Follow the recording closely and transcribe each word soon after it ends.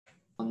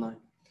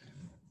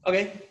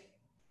Okay.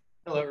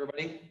 Hello,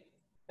 everybody.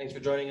 Thanks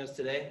for joining us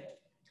today.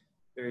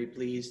 Very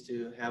pleased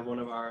to have one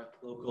of our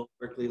local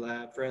Berkeley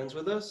Lab friends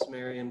with us,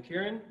 Mariam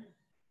Kiran.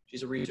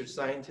 She's a research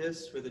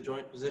scientist with a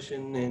joint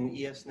position in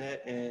ESnet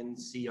and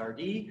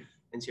CRD.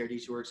 And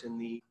CRD, she works in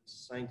the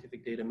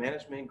Scientific Data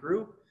Management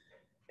Group.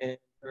 And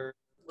her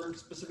work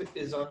specific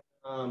is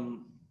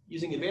on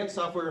using advanced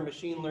software and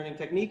machine learning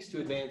techniques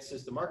to advance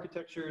system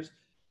architectures,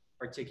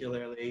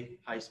 particularly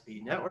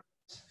high-speed networks.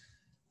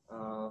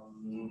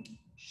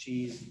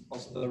 She's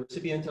also the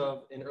recipient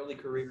of an early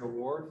career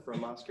award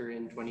from Oscar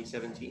in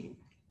 2017.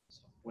 So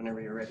whenever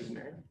you're ready,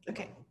 Mary.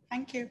 Okay,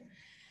 thank you.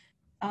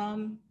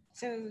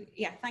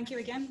 Thank you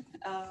again.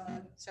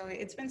 So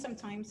it's been some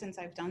time since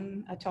I've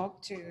done a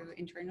talk to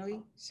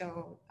internally.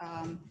 So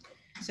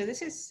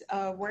this is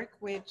work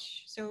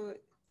which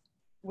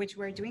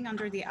we're doing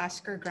under the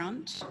Oscar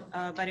grant,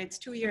 but it's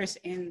 2 years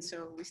in,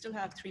 so we still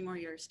have 3 more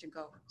years to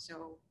go.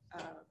 So,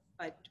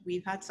 but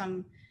we've had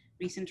some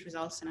recent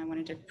results, and I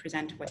wanted to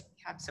present what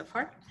we have so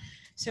far.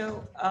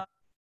 So,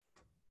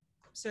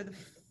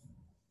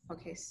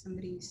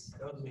 somebody's.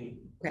 That was me.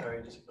 Okay.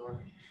 Sorry, just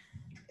ignore.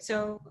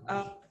 So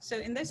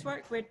in this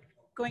work, we're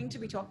going to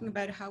be talking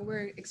about how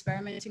we're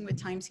experimenting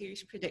with time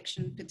series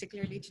prediction,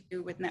 particularly to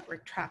do with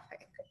network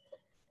traffic.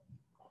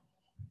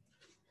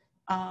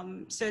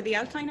 So the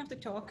outline of the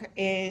talk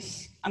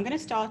is, I'm going to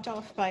start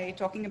off by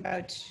talking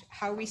about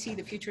how we see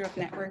the future of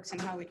networks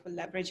and how it will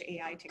leverage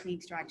AI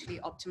techniques to actually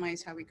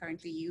optimize how we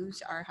currently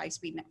use our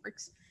high-speed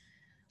networks.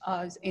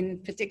 In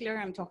particular,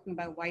 I'm talking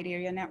about wide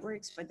area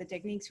networks, but the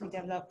techniques we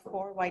develop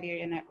for wide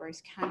area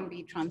networks can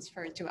be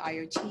transferred to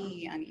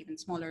IoT and even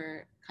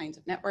smaller kinds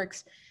of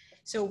networks.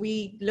 So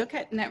we look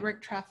at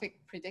network traffic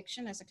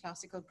prediction as a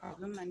classical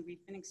problem, and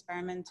we've been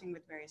experimenting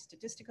with various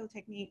statistical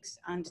techniques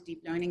and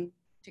deep learning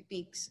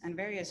techniques and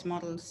various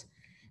models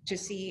to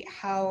see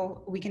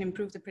how we can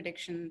improve the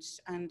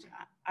predictions and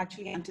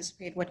actually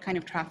anticipate what kind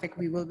of traffic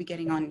we will be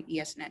getting on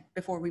ESnet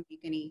before we make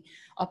any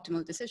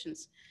optimal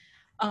decisions.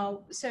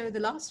 So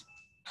the last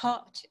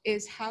part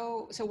is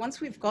so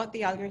once we've got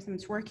the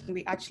algorithms working,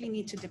 we actually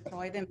need to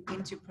deploy them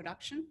into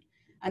production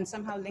and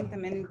somehow link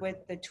them in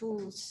with the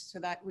tools so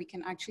that we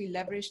can actually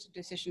leverage the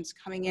decisions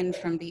coming in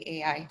from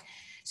the AI.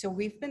 So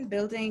we've been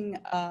building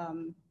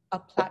a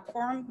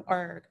platform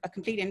or a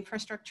complete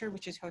infrastructure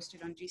which is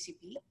hosted on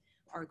GCP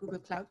or Google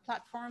Cloud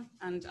Platform,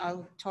 and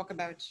I'll talk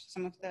about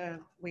some of the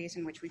ways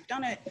in which we've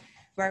done it,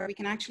 where we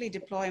can actually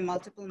deploy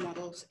multiple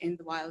models in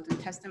the wild and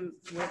test them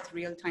with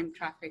real-time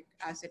traffic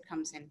as it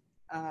comes in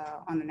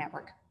on the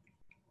network.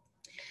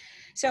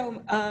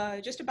 So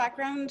just a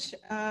background,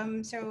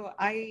 so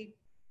I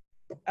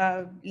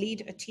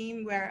lead a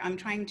team where I'm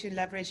trying to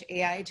leverage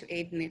AI to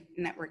aid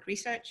network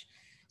research.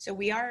 So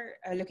we are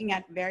looking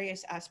at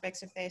various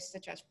aspects of this,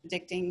 such as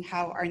predicting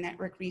how our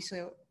network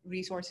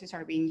resources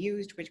are being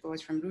used, which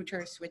goes from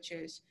routers,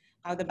 switches,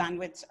 how the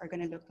bandwidths are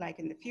going to look like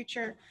in the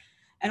future,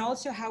 and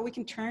also how we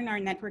can turn our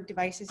network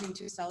devices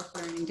into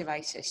self-learning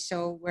devices.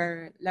 So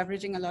we're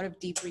leveraging a lot of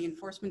deep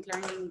reinforcement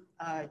learning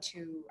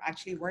to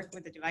actually work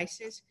with the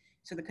devices.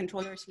 So the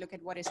controllers look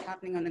at what is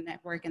happening on the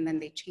network, and then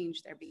they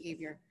change their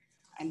behavior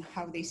and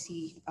how they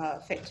see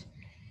fit.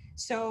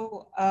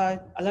 So a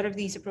lot of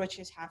these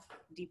approaches have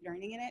deep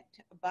learning in it,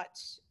 but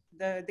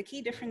the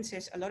key difference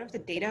is a lot of the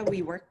data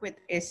we work with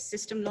is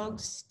system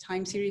logs,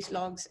 time series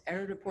logs,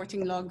 error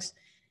reporting logs,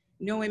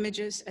 no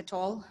images at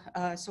all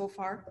so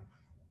far.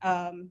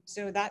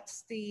 So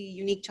that's the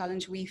unique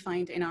challenge we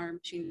find in our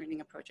machine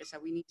learning approaches,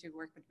 that we need to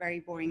work with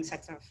very boring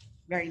sets of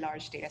very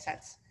large data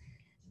sets.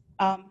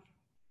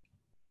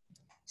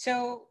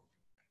 So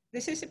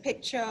this is a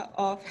picture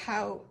of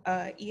how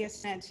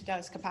ESnet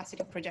does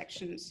capacity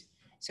projections.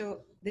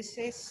 So this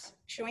is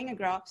showing a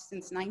graph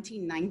since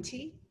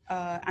 1990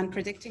 and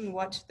predicting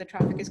what the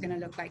traffic is going to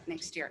look like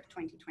next year,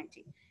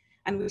 2020.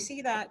 And we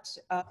see that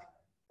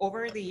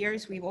over the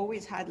years, we've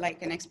always had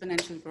like an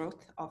exponential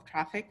growth of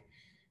traffic.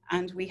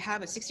 And we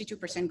have a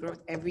 62% growth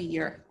every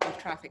year of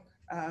traffic,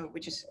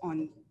 which is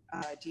on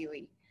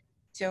DOE.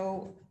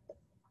 So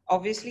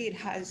obviously, it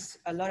has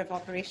a lot of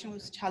operational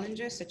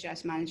challenges, such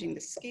as managing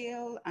the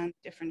scale and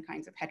different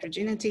kinds of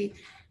heterogeneity.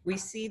 We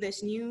see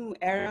this new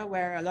era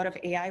where a lot of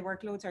AI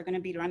workloads are going to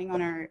be running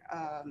on our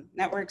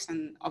networks,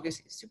 and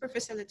obviously super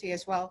facility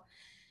as well.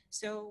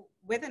 So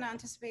with an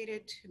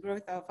anticipated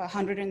growth of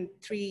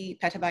 103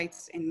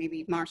 petabytes in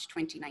maybe March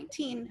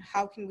 2019,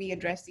 how can we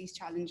address these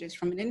challenges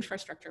from an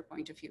infrastructure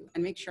point of view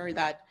and make sure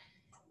that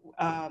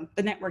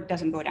the network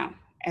doesn't go down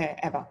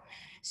ever?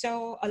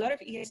 So a lot of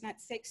ESnet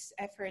 6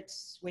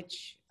 efforts,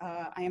 which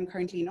I am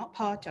currently not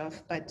part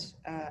of, but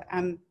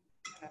I'm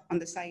on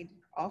the side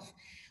of,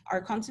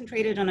 are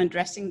concentrated on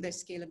addressing the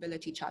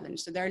scalability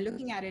challenge. So they're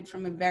looking at it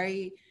from a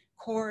very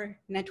core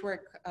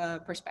network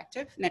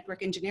perspective,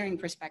 network engineering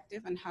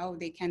perspective, and how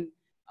they can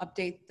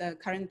update the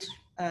current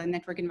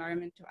network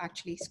environment to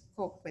actually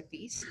cope with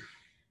these.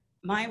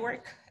 My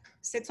work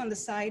sits on the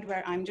side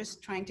where I'm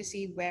just trying to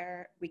see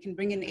where we can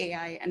bring in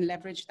AI and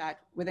leverage that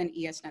within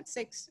ESnet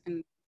 6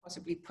 and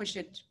possibly push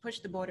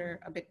the border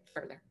a bit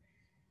further.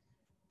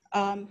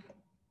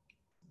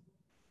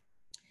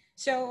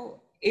 So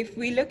if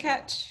we look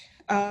at,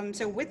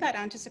 so with that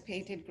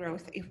anticipated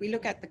growth, if we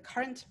look at the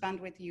current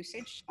bandwidth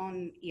usage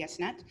on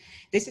ESnet,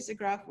 this is a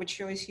graph which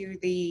shows you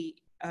the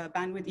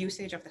bandwidth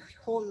usage of the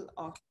whole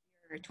of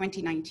year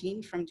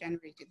 2019 from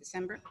January to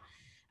December.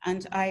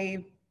 And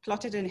I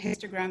plotted a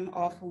histogram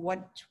of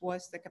what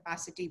was the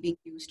capacity being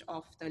used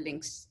of the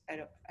links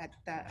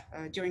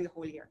during the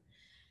whole year.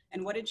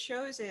 And what it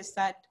shows is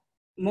that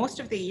most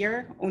of the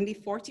year, only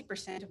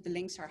 40% of the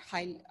links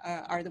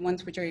are the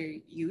ones which are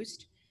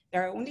used.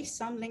 There are only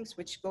some links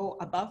which go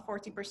above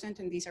 40%,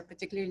 and these are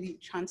particularly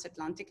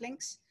transatlantic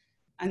links.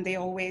 And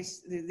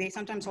they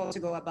sometimes also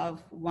go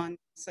above one,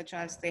 such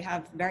as they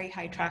have very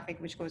high traffic,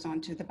 which goes on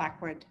to the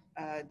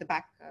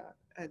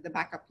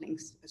backup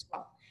links as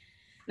well.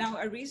 Now,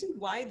 a reason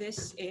why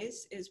this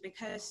is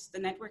because the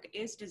network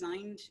is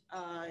designed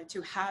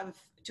to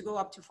go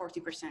up to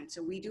 40%.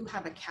 So we do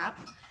have a cap.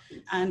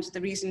 And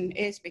the reason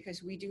is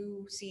because we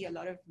do see a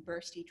lot of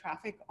bursty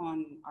traffic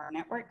on our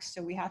networks.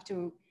 So we have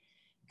to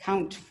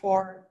count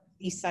for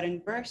these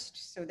sudden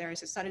bursts. So there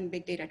is a sudden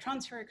big data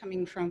transfer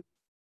coming from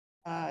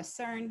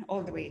CERN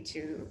all the way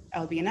to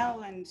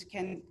LBNL. And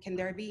can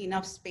there be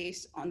enough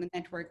space on the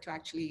network to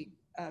actually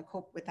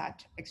cope with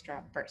that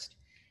extra burst?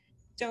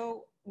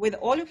 So with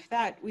all of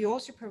that, we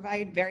also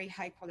provide very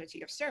high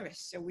quality of service.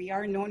 So we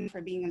are known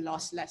for being a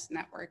lossless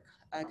network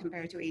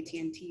compared to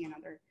AT&T and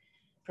other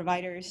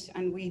providers.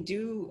 And we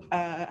do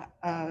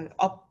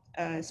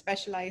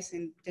specialize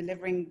in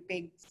delivering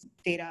big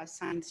data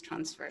science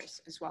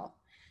transfers as well.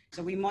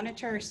 So we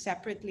monitor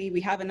separately.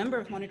 We have a number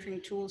of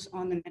monitoring tools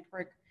on the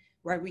network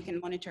where we can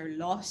monitor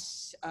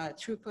loss,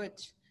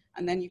 throughput,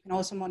 and then you can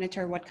also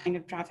monitor what kind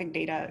of traffic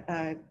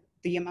data,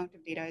 the amount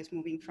of data is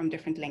moving from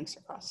different links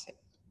across it.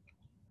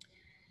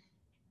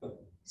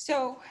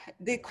 So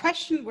the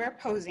question we're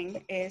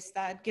posing is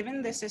that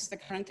given this is the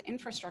current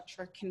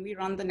infrastructure, can we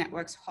run the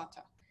networks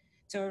hotter?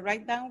 So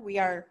right now we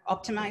are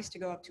optimized to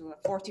go up to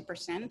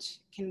 40%.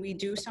 Can we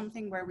do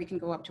something where we can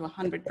go up to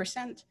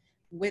 100%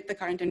 with the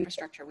current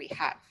infrastructure we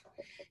have?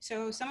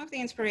 So some of the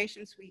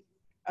inspirations we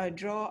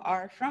draw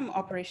are from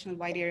operational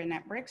wide area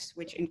networks,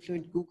 which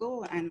include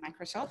Google and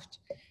Microsoft.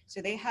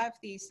 So they have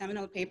these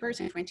seminal papers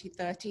in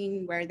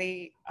 2013 where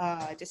they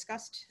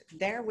discussed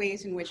their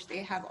ways in which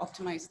they have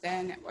optimized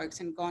their networks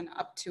and gone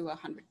up to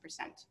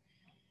 100%.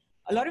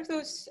 A lot of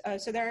those,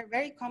 so there are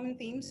very common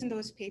themes in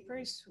those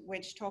papers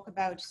which talk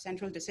about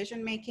central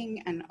decision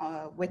making and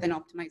with an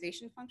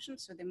optimization function.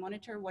 So they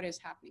monitor what is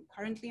happening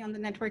currently on the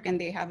network,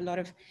 and they have a lot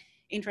of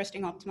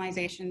interesting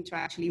optimization to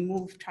actually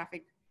move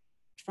traffic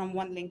from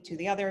one link to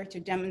the other to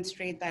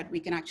demonstrate that we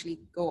can actually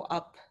go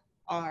up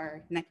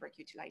our network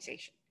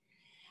utilization.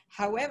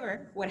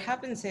 However, what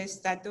happens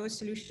is that those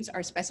solutions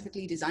are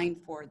specifically designed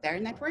for their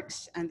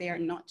networks and they are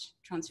not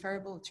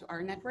transferable to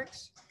our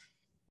networks.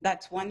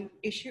 That's one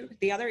issue.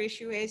 The other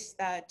issue is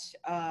that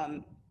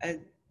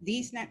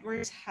these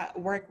networks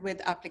work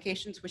with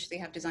applications which they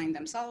have designed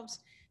themselves.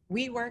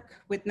 We work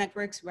with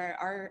networks where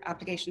our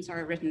applications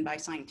are written by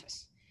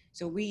scientists.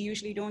 So we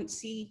usually don't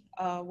see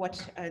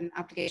what an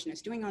application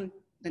is doing on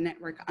the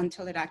network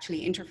until it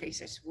actually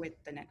interfaces with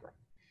the network.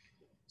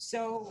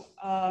 So,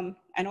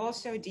 and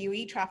also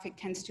DOE traffic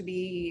tends to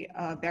be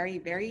very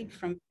varied,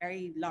 from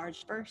very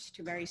large bursts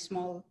to very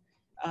small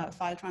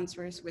file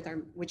transfers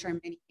which are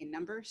many in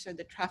number. So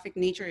the traffic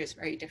nature is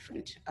very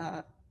different,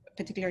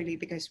 particularly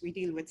because we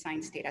deal with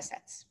science data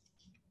sets.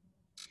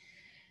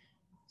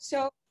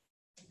 So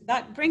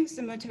that brings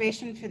the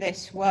motivation for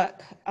this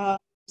work.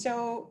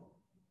 So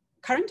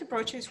current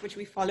approaches which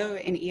we follow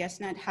in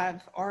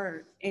ESnet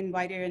or in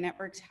wide area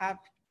networks have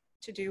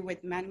to do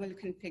with manual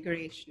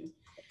configuration.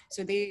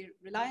 So they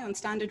rely on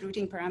standard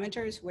routing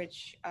parameters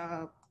which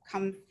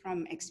come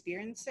from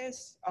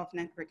experiences of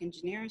network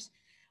engineers.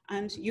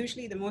 And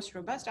usually the most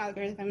robust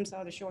algorithms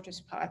are the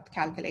shortest path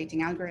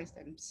calculating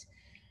algorithms.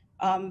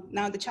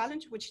 Now the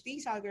challenge which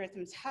these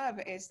algorithms have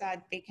is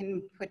that they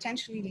can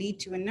potentially lead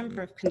to a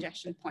number of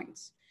congestion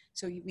points.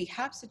 So we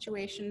have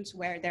situations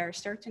where there are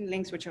certain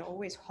links which are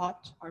always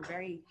hot or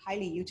very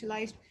highly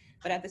utilized,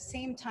 but at the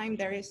same time,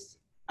 there is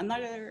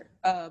another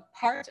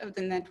part of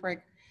the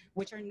network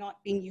which are not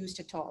being used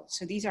at all.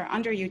 So these are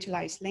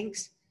underutilized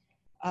links,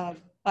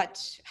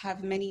 but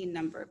have many in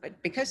number.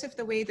 But because of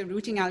the way the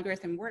routing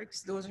algorithm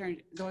works, those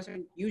are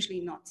usually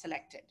not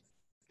selected.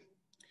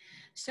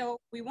 So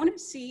we want to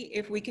see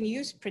if we can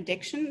use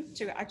prediction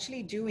to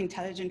actually do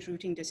intelligent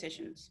routing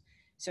decisions.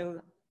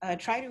 So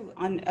try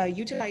to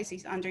utilize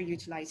these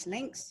underutilized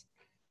links,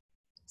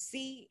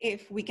 see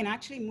if we can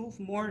actually move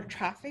more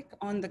traffic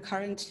on the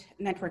current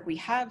network we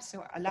have,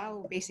 so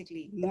allow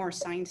basically more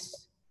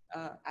science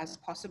as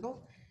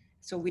possible.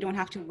 So we don't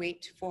have to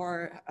wait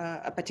for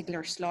a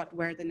particular slot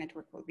where the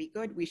network will be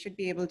good. We should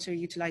be able to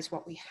utilize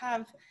what we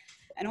have,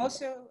 and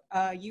also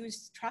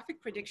use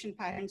traffic prediction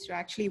patterns to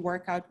actually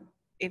work out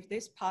if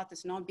this path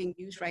is not being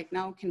used right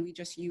now, can we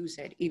just use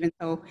it, even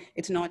though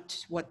it's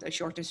not what the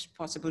shortest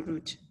possible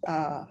route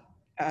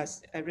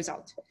as a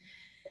result.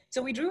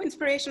 So we drew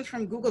inspiration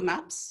from Google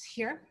Maps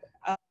here.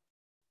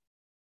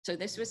 So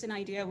this was an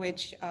idea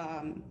which,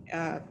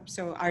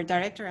 so our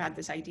director had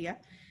this idea,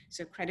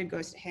 so credit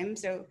goes to him.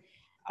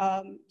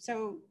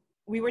 So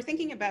we were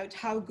thinking about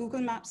how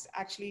Google Maps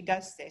actually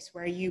does this,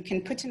 where you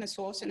can put in a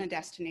source and a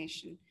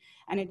destination,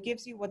 and it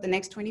gives you what the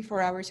next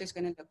 24 hours is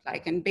going to look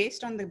like. And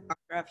based on the bar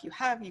graph you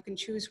have, you can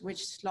choose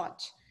which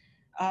slot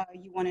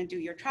you want to do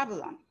your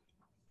travel on.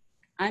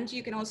 And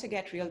you can also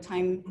get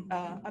real-time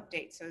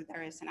updates. So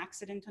there is an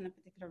accident on a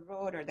particular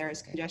road, or there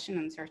is congestion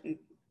on certain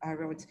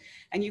roads,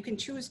 and you can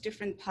choose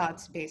different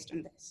paths based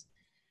on this.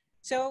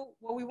 So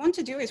what we want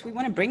to do is we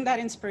want to bring that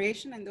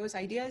inspiration and those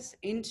ideas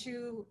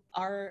into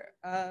our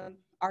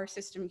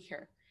system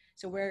here.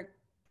 So we're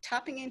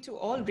tapping into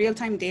all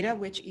real-time data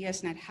which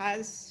ESnet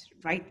has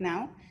right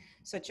now,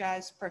 such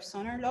as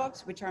persona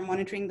logs, which are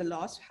monitoring the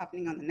loss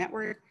happening on the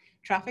network,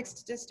 traffic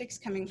statistics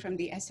coming from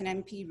the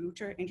SNMP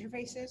router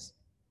interfaces.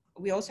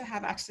 We also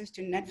have access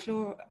to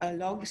NetFlow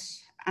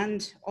logs,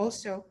 and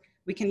also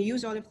we can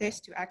use all of this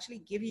to actually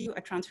give you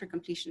a transfer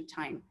completion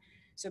time.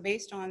 So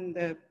based on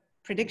the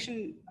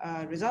prediction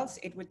results,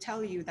 it would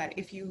tell you that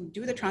if you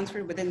do the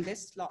transfer within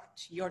this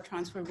slot, your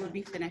transfer will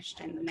be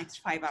finished in the next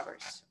 5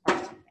 hours or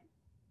something.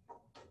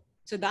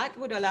 So that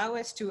would allow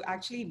us to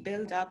actually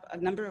build up a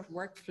number of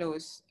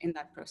workflows in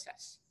that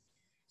process.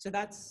 So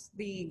that's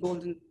the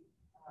golden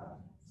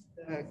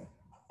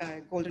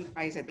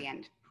prize at the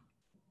end.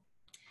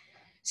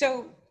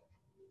 So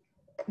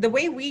the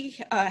way we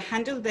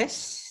handle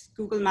this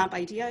Google Map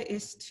idea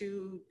is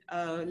to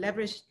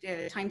leverage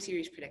the time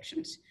series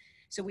predictions.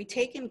 So we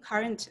take in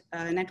current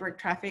network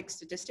traffic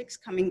statistics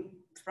coming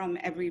from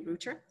every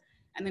router,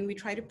 and then we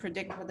try to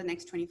predict what the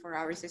next 24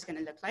 hours is going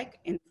to look like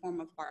in the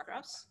form of bar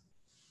graphs.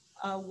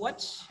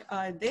 What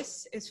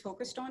this is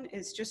focused on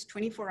is just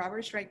 24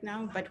 hours right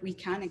now, but we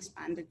can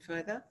expand it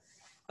further.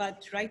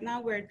 But right now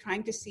we're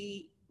trying to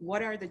see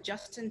what are the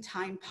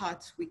just-in-time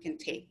paths we can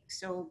take.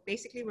 So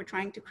basically we're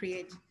trying to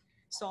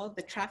solve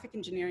the traffic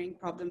engineering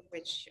problem,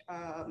 which,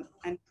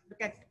 and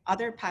look at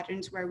other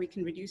patterns where we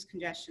can reduce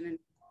congestion and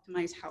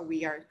optimize how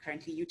we are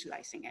currently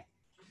utilizing it.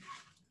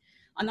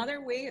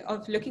 Another way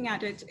of looking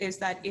at it is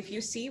that if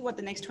you see what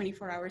the next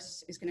 24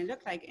 hours is going to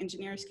look like,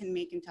 engineers can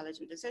make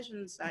intelligent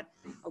decisions that,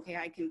 okay,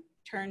 I can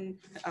turn,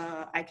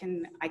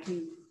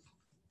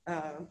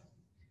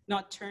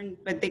 not turn,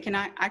 but they can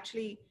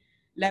actually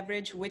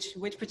leverage which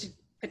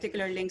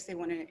particular links they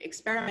want to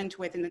experiment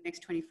with in the next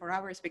 24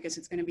 hours because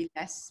it's going to be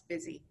less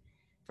busy,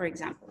 for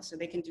example. So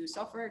they can do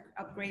software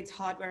upgrades,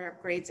 hardware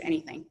upgrades,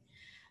 anything.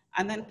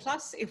 And then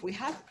plus, if we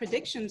have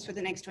predictions for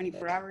the next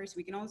 24 hours,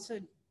 we can also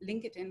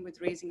link it in with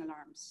raising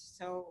alarms.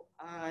 So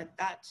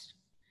that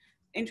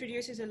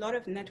introduces a lot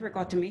of network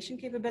automation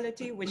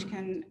capability, which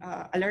can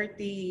alert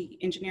the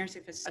engineers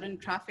if a sudden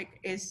traffic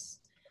is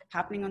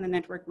happening on the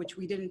network, which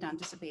we didn't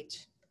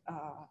anticipate,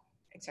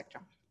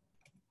 etc.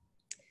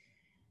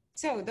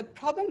 So the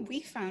problem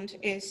we found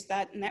is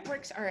that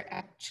networks are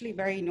actually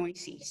very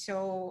noisy.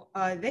 So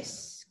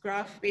this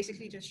graph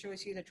basically just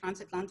shows you the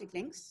transatlantic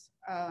links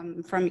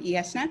from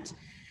ESnet.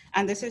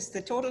 And this is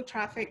the total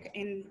traffic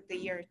in the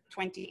year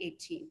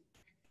 2018.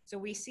 So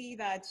we see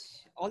that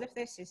all of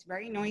this is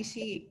very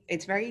noisy.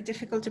 It's very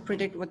difficult to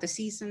predict what the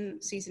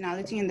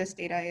seasonality in this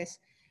data is.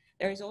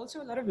 There is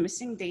also a lot of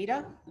missing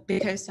data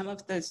because some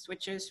of the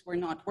switches were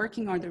not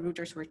working or the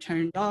routers were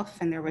turned off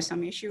and there was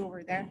some issue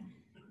over there.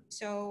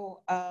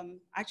 So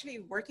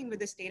actually working with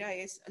this data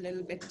is a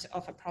little bit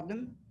of a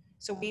problem.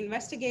 So we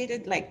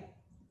investigated like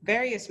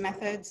various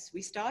methods.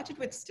 We started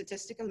with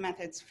statistical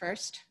methods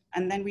first,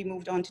 and then we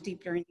moved on to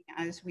deep learning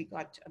as we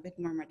got a bit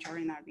more mature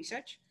in our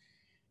research.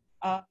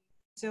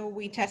 So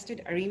we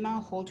tested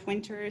ARIMA, Holt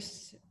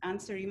Winters,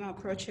 answer ARIMA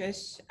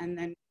approaches, and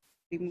then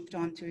we moved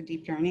on to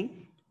deep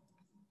learning.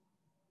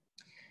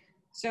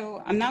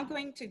 So I'm now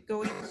going to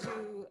go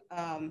into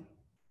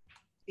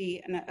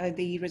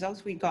the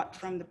results we got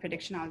from the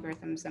prediction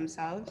algorithms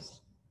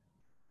themselves.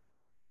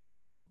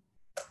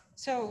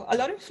 So a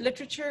lot of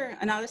literature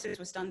analysis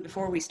was done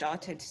before we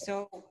started.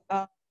 So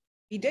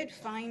we did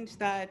find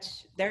that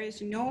there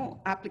is no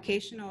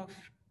application of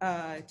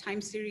time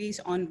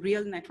series on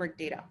real network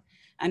data.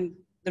 And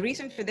the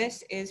reason for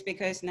this is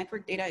because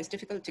network data is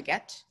difficult to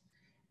get.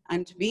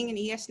 And being in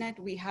ESnet,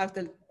 we have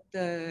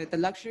the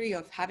luxury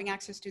of having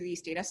access to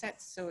these data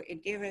sets. So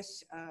it gave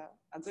us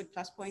a good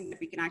plus point that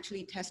we can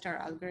actually test our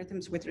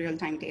algorithms with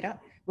real-time data,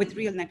 with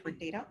real network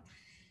data.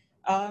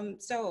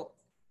 So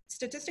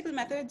statistical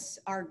methods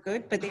are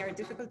good, but they are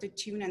difficult to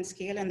tune and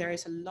scale. And there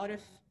is a lot of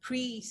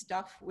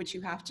pre-stuff which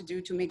you have to do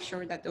to make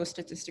sure that those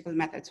statistical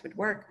methods would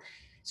work.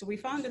 So we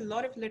found a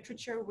lot of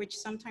literature which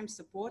sometimes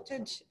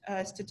supported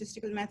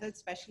statistical methods,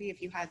 especially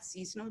if you had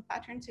seasonal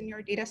patterns in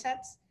your data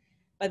sets.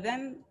 But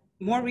then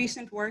more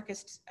recent work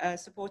is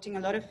supporting a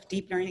lot of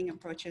deep learning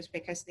approaches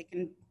because they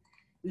can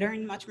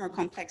learn much more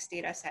complex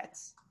data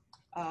sets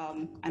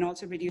and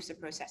also reduce the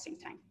processing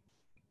time.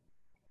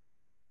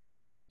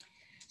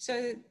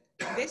 So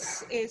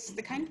this is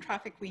the kind of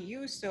traffic we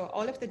use. So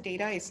all of the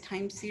data is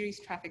time series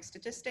traffic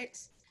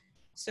statistics.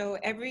 So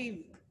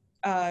every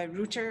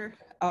router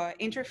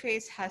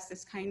interface has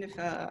this kind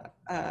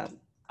of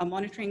a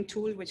monitoring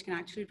tool which can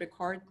actually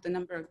record the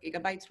number of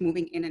gigabytes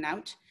moving in and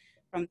out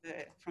from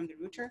the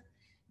router.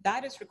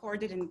 That is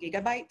recorded in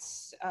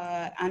gigabytes,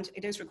 and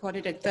it is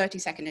recorded at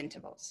 30-second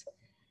intervals.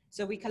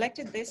 So we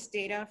collected this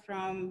data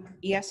from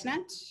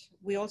ESnet.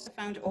 We also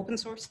found open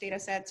source data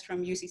sets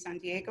from UC San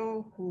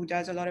Diego, who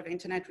does a lot of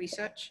internet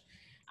research.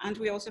 And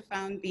we also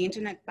found the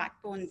internet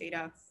backbone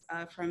data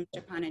from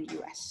Japan and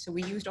US. So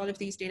we used all of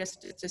these data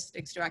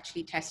statistics to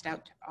actually test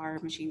out our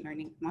machine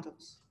learning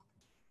models.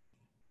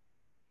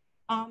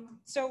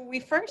 So we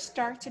first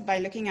started by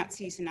looking at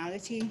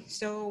seasonality.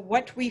 So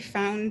what we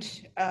found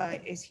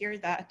is here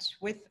that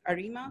with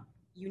ARIMA,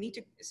 you need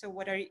to,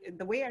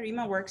 the way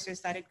ARIMA works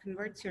is that it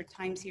converts your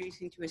time series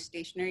into a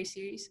stationary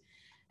series,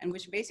 and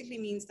which basically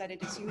means that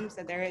it assumes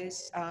that there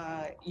is,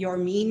 your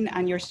mean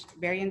and your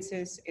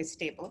variances is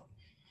stable.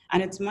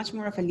 And it's much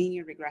more of a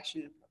linear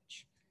regression approach.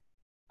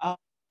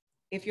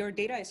 If your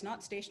data is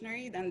not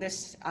stationary, then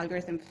this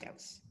algorithm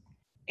fails.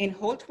 In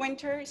Holt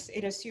winters,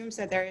 it assumes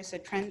that there is a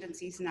trend and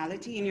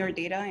seasonality in your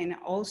data, and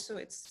also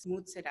it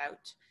smooths it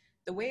out.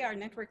 The way our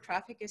network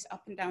traffic is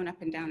up and down,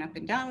 up and down, up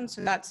and down,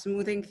 so that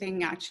smoothing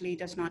thing actually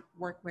does not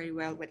work very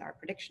well with our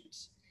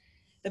predictions.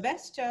 The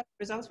best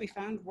results we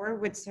found were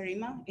with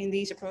SARIMA in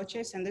these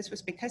approaches, and this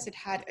was because it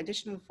had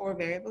additional 4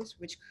 variables,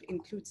 which could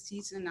include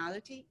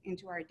seasonality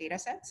into our data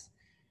sets.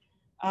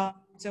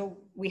 So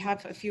we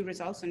have a few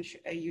results on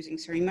using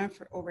SARIMA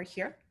over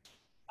here.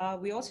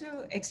 We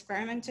also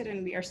experimented,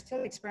 and we are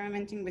still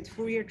experimenting with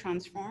Fourier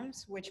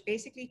transforms, which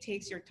basically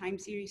takes your time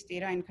series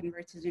data and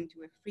converts it into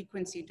a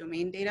frequency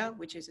domain data,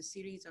 which is a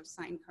series of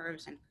sine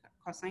curves and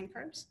cosine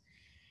curves.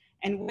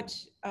 And what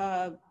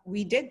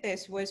we did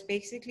this was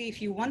basically,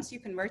 once you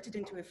convert it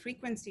into a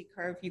frequency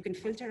curve, you can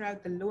filter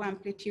out the low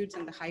amplitudes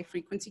and the high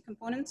frequency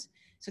components.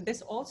 So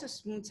this also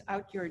smooths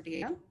out your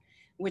data,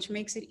 which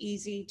makes it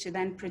easy to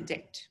then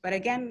predict. But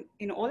again,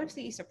 in all of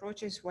these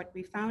approaches, what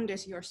we found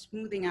is you're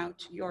smoothing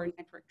out your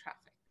network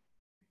traffic.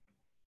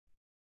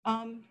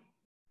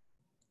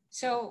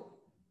 So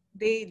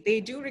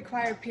they do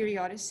require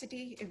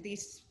periodicity if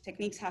these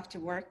techniques have to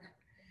work.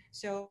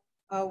 So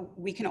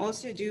we can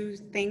also do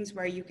things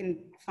where you can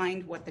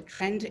find what the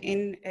trend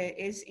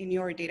is in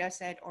your data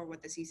set or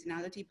what the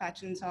seasonality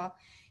patterns are.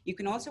 You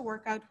can also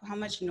work out how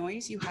much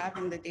noise you have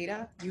in the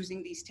data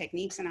using these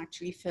techniques and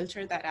actually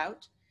filter that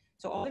out.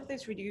 So all of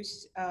this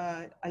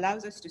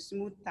allows us to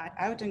smooth that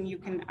out, and you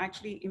can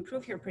actually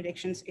improve your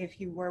predictions if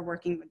you were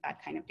working with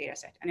that kind of data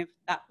set and if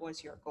that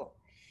was your goal.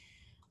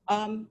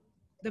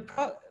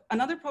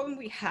 Another problem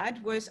we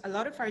had was a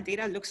lot of our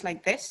data looks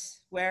like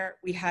this, where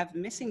we have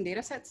missing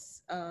data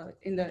sets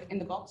in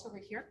the box over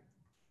here.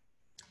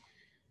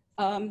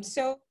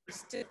 So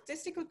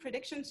statistical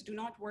predictions do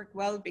not work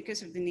well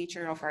because of the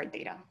nature of our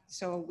data.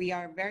 So we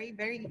are very,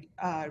 very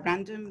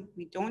random.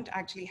 We don't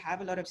actually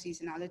have a lot of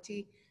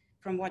seasonality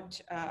from what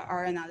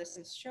our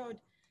analysis showed.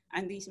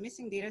 And these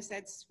missing data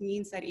sets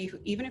means that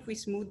even if we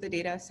smooth the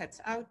data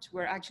sets out,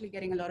 we're actually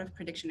getting a lot of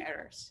prediction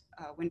errors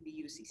when we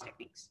use these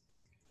techniques.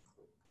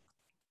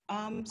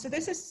 So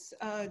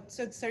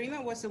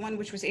SARIMA was the one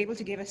which was able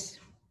to give us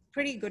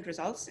pretty good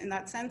results in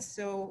that sense.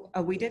 So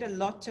we did a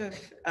lot of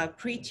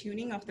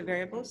pre-tuning of the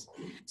variables.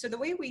 So the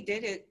way we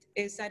did it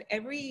is that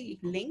every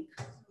link,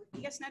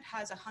 ESnet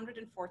has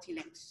 140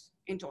 links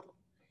in total,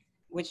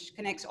 which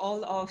connects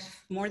all of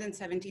more than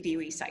 70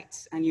 DOE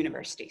sites and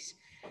universities.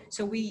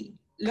 So we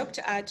looked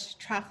at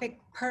traffic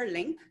per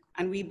link,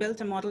 and we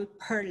built a model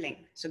per link.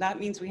 So that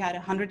means we had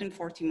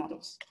 140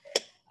 models.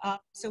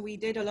 So we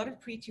did a lot of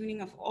pre-tuning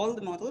of all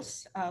the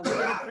models. We did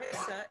a grid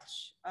search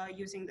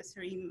using the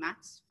SARIMA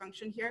max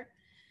function here.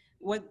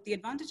 What the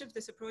advantage of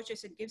this approach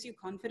is, it gives you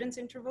confidence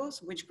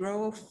intervals, which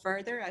grow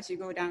further as you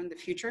go down the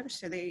future.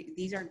 So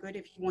these are good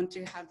if you want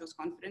to have those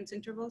confidence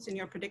intervals in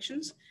your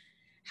predictions.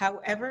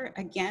 However,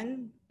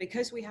 again,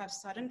 because we have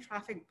sudden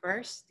traffic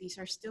bursts, these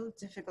are still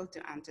difficult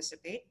to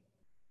anticipate.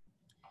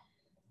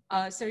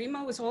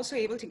 SARIMA was also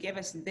able to give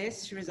us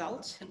this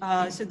result.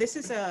 So this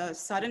is a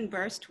sudden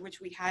burst,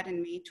 which we had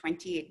in May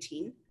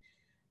 2018.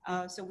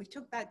 So we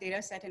took that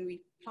data set and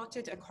we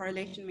plotted a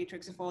correlation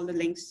matrix of all the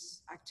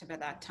links active at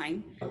that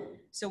time.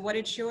 So what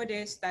it showed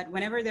is that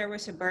whenever there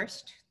was a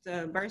burst,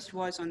 the burst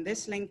was on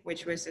this link,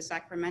 which was the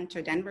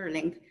Sacramento-Denver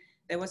link.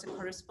 There was a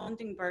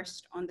corresponding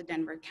burst on the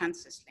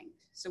Denver-Kansas link.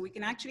 So we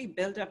can actually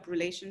build up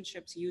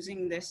relationships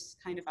using this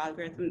kind of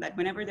algorithm that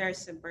whenever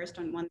there's a burst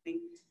on one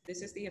link,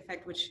 this is the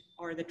effect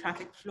or the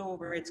traffic flow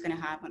where it's going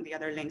to have on the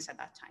other links at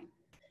that time.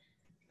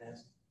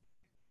 Yes.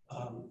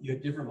 You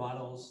have different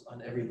models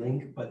on every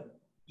link, but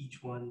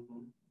each one,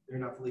 they're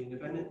not fully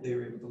independent. They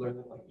were able to learn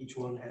that like each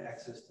one had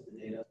access to the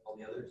data of all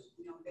the others.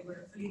 No, they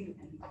were fully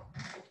independent.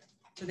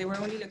 So they were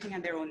only looking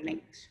at their own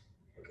links.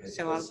 Okay,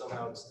 so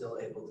somehow it's still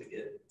able to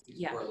get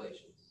these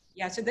correlations.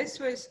 Yeah, so this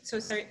was,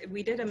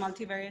 we did a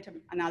multivariate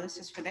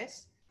analysis for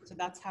this. So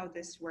that's how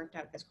this worked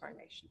out, this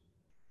correlation.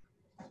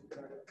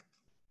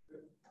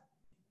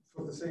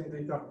 For the same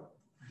data,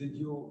 did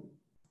you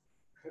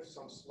have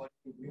some sliding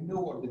window,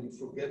 or did you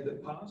forget the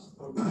past,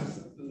 or did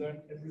you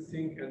learn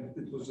everything and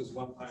it was just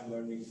one-time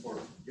learning for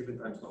given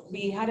time slots?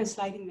 We had a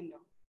sliding window.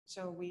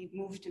 So we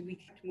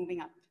kept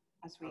moving up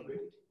as we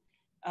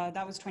went.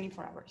 That was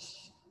 24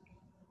 hours.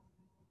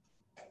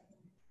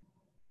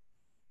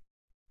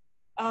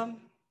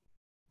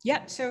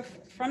 Yeah, so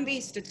from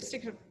the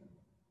statistical,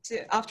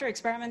 after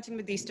experimenting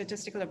with these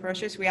statistical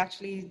approaches, we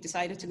actually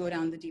decided to go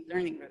down the deep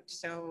learning route.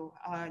 So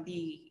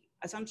the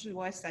assumption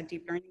was that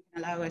deep learning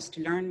can allow us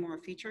to learn more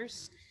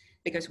features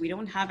because we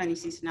don't have any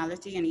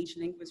seasonality and each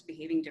link was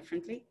behaving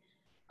differently.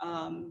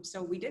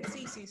 So we did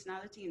see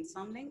seasonality in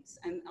some links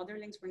and other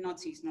links were not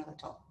seasonal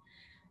at all.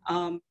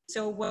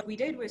 So what we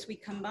did was we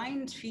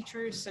combined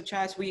features such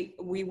as,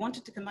 we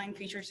wanted to combine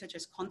features such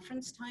as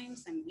conference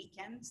times and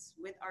weekends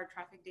with our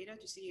traffic data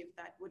to see if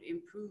that would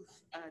improve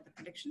the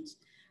predictions.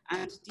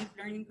 And deep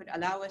learning could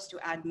allow us to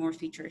add more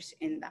features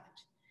in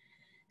that.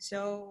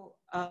 So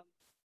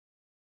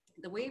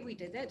the way we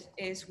did it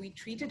is we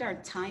treated our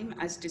time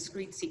as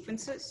discrete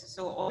sequences.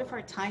 So all of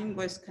our time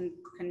was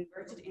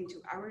converted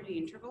into hourly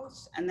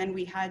intervals. And then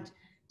we had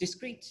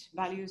discrete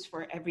values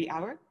for every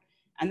hour.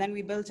 And then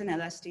we built an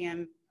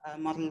LSTM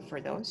model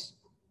for those.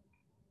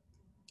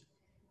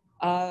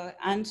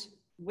 And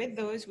with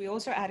those, we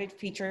also added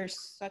features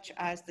such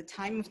as the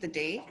time of the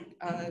day,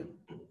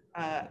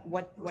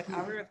 what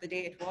hour of the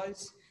day it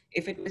was,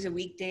 if it was a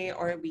weekday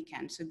or a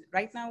weekend. So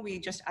right now we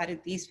just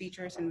added these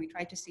features and we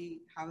tried to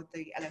see how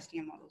the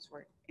LSTM models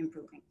were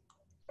improving.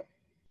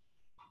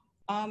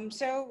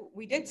 So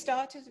we did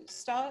start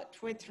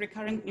with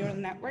recurrent neural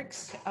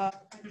networks.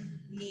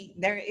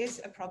 There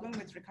is a problem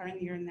with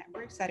recurrent neural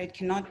networks that it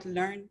cannot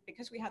learn,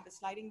 because we have the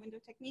sliding window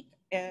technique,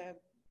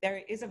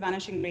 there is a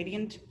vanishing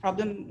gradient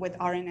problem with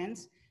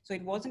RNNs. So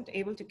it wasn't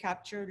able to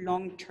capture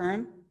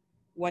long-term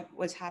what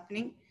was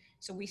happening.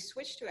 So we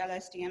switched to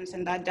LSTMs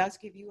and that does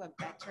give you a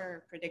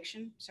better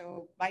prediction.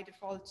 So by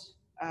default,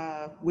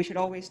 we should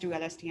always do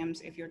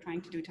LSTMs if you're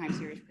trying to do time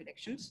series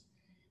predictions,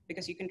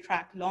 because you can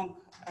track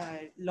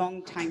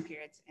long time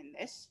periods in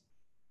this.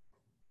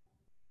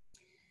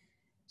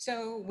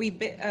 So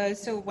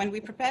when we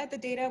prepared the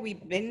data, we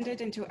binned it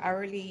into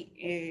hourly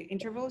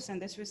intervals,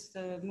 and this was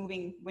the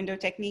moving window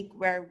technique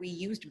where we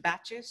used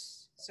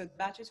batches. So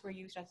batches were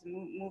used as a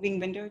moving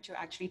window to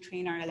actually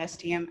train our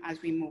LSTM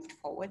as we moved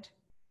forward.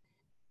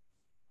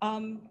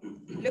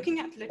 Looking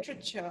at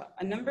literature,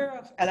 a number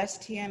of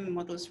LSTM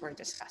models were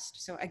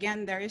discussed. So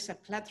again, there is a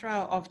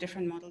plethora of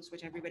different models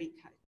which everybody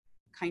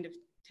kind of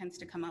tends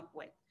to come up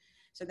with.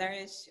 So there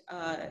is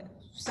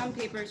some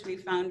papers we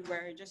found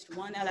where just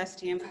one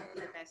LSTM would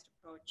be the best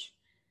approach.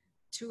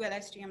 2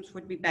 LSTMs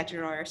would be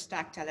better, or a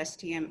stacked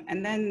LSTM.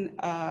 And then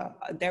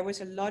there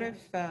was a lot of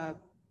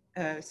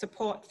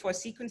support for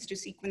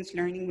sequence-to-sequence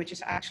learning, which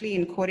is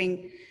actually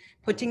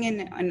putting in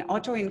an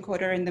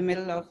autoencoder in the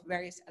middle of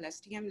various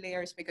LSTM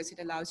layers because it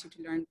allows you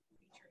to learn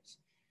features.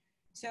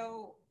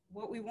 So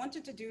what we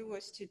wanted to do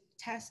was to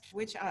test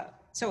which,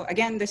 so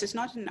again, this is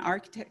not an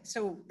architect,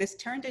 so this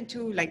turned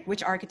into like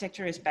which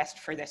architecture is best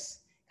for this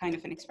kind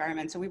of an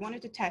experiment. So we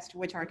wanted to test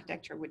which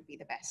architecture would be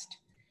the best.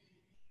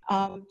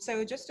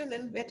 So just a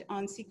little bit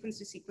on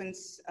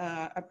sequence-to-sequence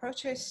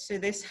approaches. So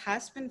this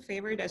has been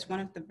favored as one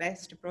of the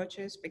best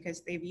approaches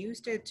because they've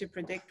used it to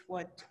predict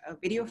what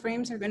video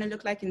frames are going to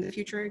look like in the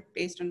future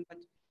based on what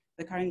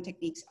the current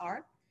techniques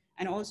are.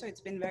 And also it's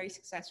been very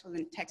successful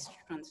in text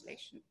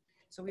translation.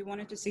 So we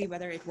wanted to see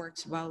whether it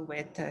works well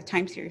with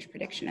time series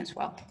prediction as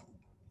well.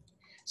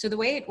 So the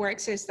way it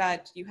works is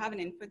that you have an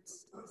input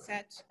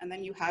set and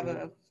then you have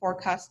a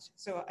forecast.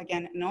 So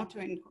again, an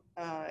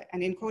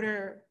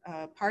encoder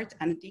part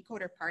and a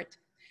decoder part.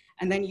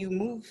 And then you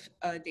move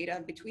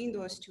data between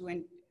those two.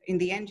 And in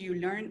the end, you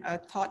learn a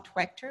thought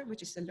vector,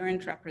 which is the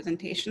learned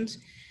representations.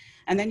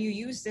 And then you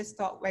use this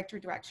thought vector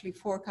to actually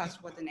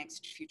forecast what the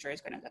next future is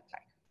going to look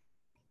like.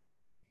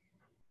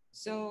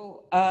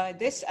 So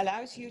this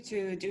allows you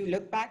to do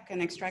look back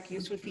and extract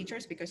useful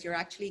features because you're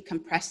actually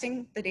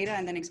compressing the data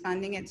and then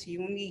expanding it. So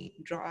you only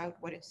draw out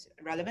what is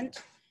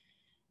relevant.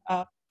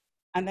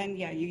 And then,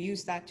 yeah, you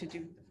use that to do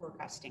the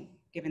forecasting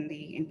given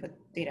the input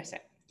data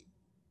set.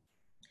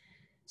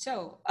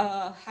 So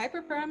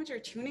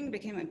hyperparameter tuning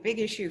became a big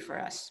issue for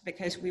us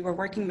because we were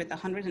working with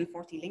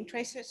 140 link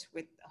traces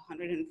with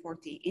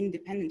 140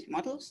 independent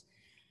models.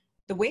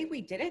 The way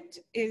we did it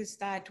is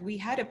that we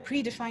had a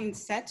predefined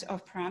set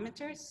of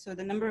parameters. So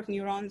the number of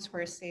neurons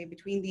were, say,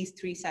 between these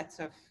 3 sets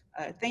of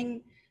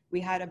thing. We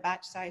had a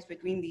batch size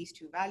between these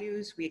 2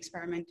 values. We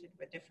experimented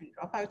with different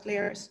dropout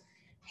layers,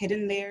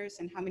 hidden layers,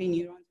 and how many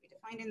neurons we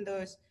defined in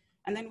those.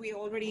 And then we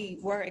already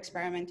were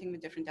experimenting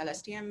with different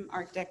LSTM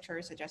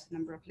architectures, such as the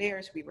number of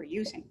layers we were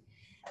using.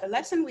 The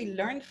lesson we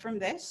learned from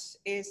this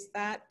is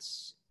that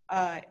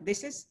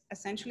this is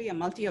essentially a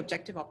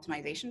multi-objective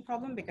optimization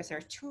problem because there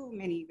are too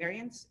many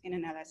variants in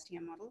an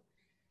LSTM model.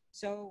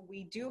 So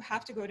we do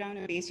have to go down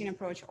a Bayesian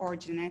approach or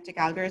genetic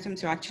algorithm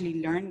to actually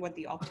learn what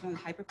the optimal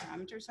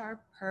hyperparameters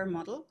are per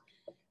model.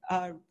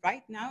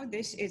 Right now,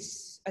 this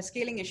is a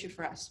scaling issue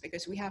for us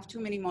because we have too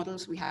many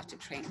models we have to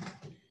train.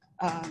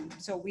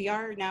 So we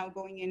are now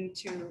going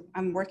into,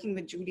 I'm working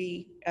with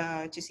Judy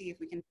to see if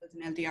we can build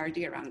an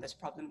LDRD around this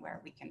problem where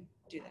we can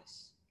do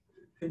this.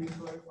 Can you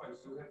clarify,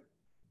 so that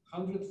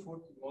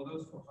 140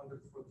 models for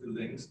 140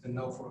 links, and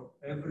now for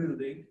every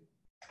link,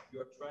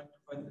 you are trying to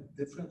find a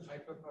different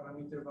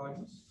hyperparameter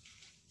values.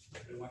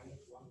 One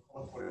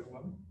column for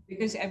everyone.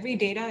 Because every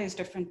data is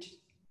different.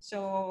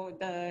 So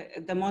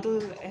the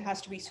model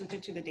has to be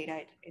suited to the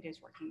data it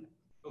is working with.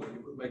 So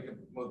you could make a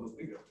model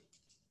bigger.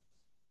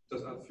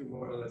 Just add a few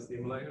more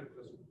LSTM layers.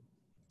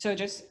 So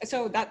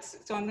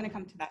I'm going to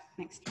come to that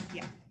next.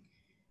 Yeah.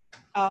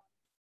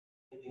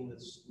 Anything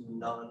that's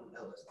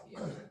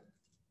non-LSTM at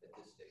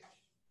this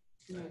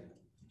stage. Right.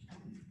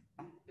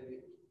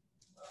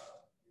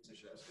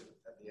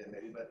 At the end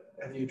maybe, but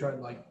have you tried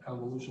like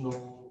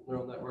convolutional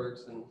neural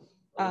networks and?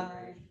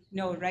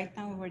 No, right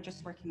now we're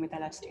just working with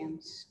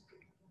LSTMs.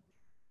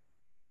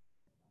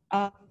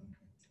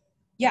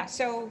 Yeah,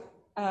 so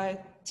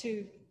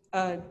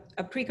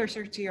a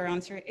precursor to your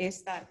answer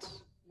is that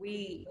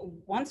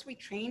once we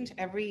trained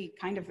every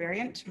kind of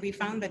variant, we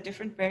found that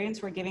different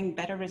variants were giving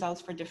better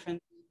results for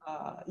different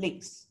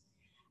links.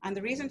 And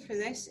the reason for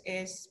this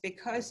is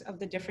because of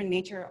the different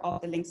nature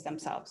of the links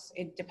themselves.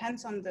 It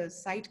depends on the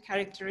site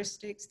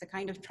characteristics, the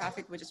kind of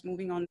traffic which is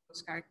moving on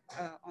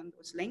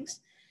those links.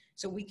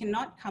 So we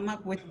cannot come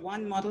up with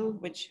one model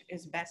which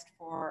is best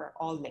for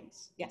all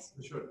links. Yes?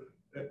 Sure.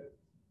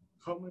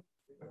 How many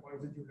data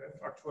points did you have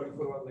actually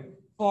for one link?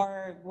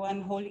 For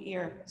one whole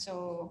year.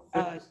 So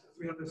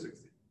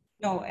 360.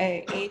 No,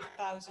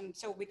 8,000.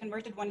 So we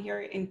converted one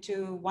year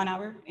into 1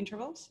 hour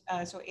intervals.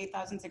 So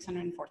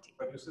 8,640.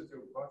 But you said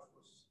your batch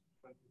was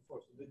 24.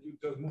 So did you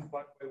just move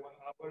back by 1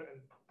 hour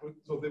and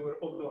so they were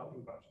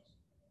overlapping batches?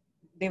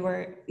 They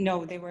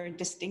were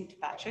distinct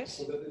batches.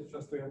 So that is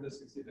just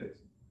 360 days.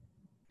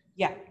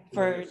 Yeah,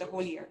 for the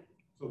whole year.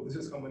 So this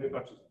is how many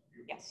batches?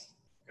 Yes.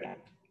 Okay.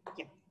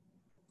 Yeah.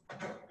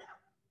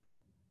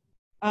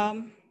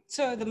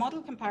 So the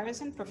model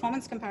comparison,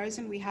 performance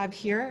comparison we have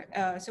here.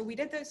 So we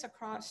did this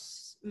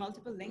across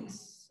multiple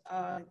links.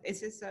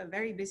 This is a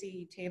very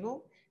busy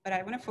table, but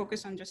I want to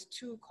focus on just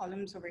 2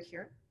 columns over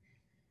here.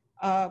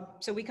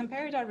 So we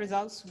compared our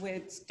results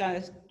with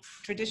the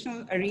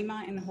traditional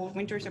ARIMA and whole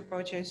winters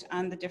approaches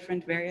and the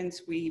different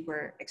variants we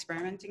were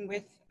experimenting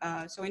with.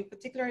 So in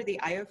particular, the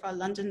IOFA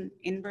London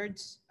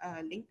inwards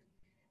link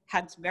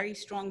had very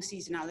strong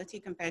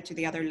seasonality compared to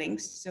the other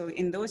links. So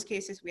in those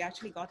cases, we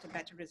actually got a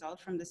better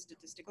result from the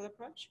statistical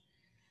approach.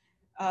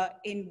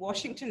 In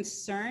Washington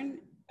CERN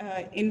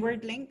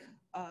inward link,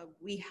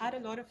 we had a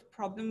lot of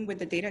problem with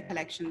the data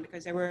collection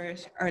because there were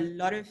a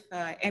lot of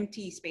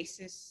empty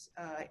spaces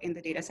in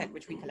the data set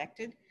which we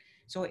collected.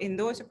 So in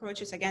those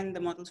approaches, again, the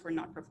models were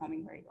not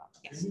performing very well.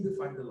 Yes. Can you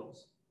define the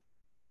loss?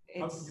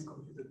 How did you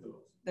compute the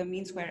loss? The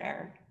mean square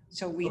error.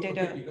 So we did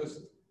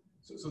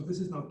so this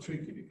is now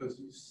tricky because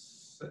you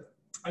said,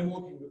 I'm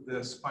working with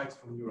the spikes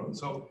from neurons.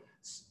 So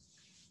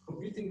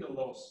computing the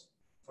loss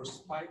for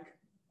spike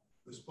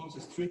response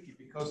is tricky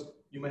because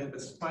you may have a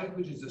spike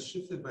which is just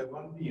shifted by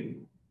 1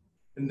 beam,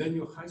 and then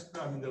your high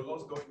square, the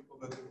loss going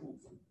over the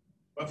roof.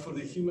 But for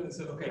the human, it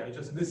said, okay, I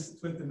just missed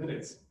 20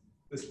 minutes.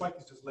 The spike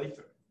is just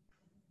later.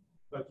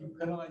 But you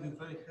penalize it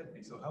very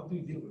heavily. So how do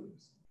you deal with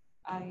this?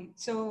 I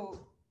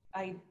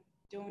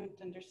don't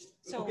understand.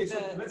 So, okay, so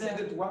let's say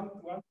that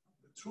the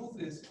truth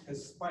is a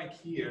spike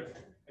here,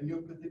 and your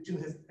prediction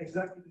has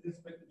exactly the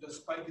spectra. The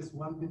spike is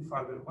 1 bit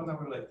farther, 1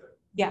 hour later.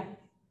 Yeah.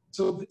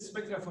 So this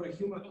spectra for a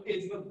human, okay,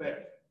 it's not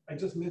bad. I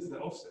just missed the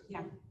offset.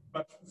 Yeah.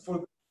 But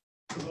for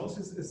the loss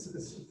is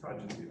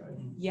tragedy, right?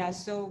 Yeah.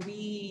 So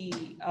we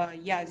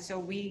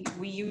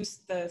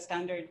use the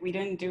standard. We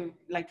didn't do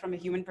like from a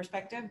human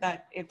perspective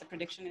that if the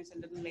prediction is a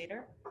little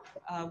later,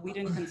 we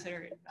didn't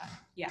consider it that.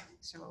 Yeah.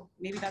 So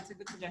maybe that's a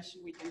good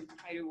suggestion we can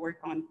try to work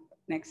on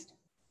next.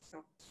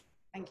 So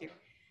thank you.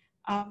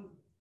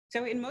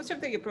 So in most of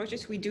the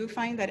approaches, we do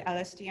find that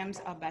LSTMs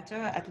are better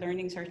at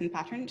learning certain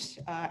patterns,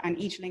 and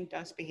each link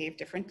does behave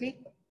differently.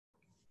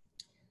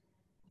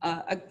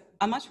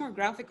 A much more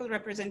graphical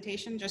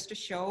representation just to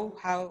show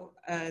how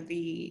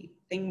the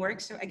thing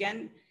works. So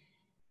again,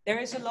 there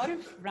is a lot of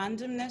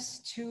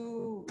randomness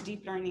to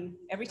deep learning.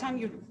 Every time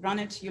you run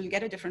it, you'll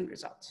get a different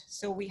result.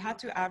 So we had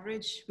to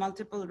average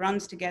multiple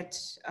runs to get,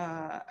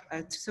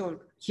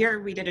 so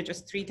here we did it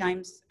just 3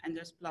 times and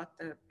just plot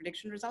the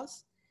prediction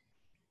results.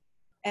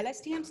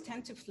 LSTMs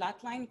tend to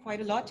flatline quite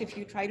a lot if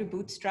you try to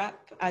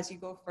bootstrap as you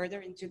go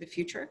further into the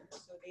future.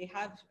 So they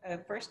have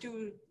first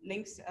 2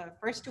 links,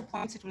 first 2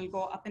 points, it will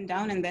go up and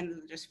down and then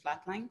it'll just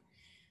flatline.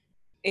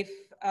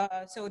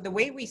 So the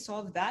way we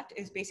solve that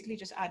is basically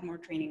just add more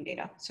training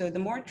data. So the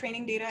more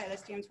training data,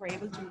 LSTMs were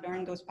able to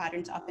learn those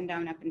patterns up and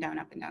down, up and down,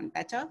 up and down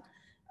better,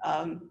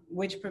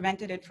 which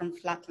prevented it from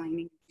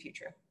flatlining in the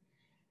future.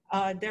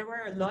 There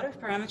were a lot of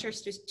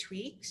parameters to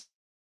tweak.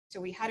 So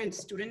we had a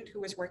student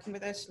who was working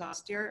with us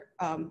last year,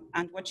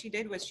 and what she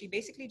did was she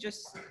basically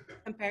just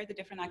compared the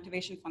different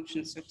activation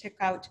functions. So took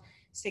out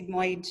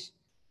sigmoid,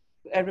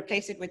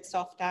 replace it with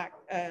softmax,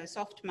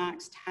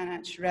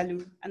 tanh,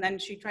 relu, and then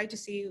she tried to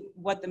see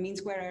what the mean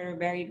square error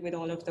varied with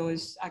all of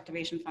those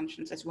activation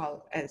functions as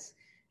well as,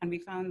 and we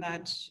found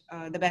that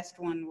the best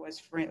one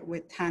was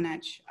with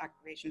tanh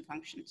activation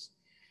functions.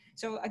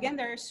 So again,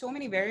 there are so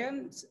many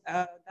variants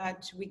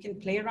that we can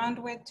play around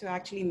with to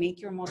actually make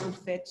your model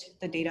fit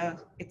the data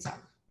itself.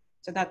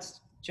 So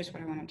that's just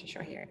what I wanted to show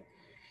here.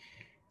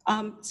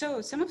 So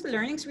some of the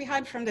learnings we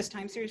had from this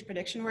time series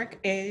prediction work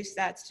is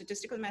that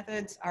statistical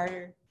methods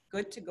are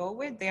good to go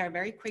with. They are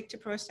very quick to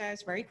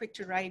process, very quick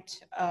to write,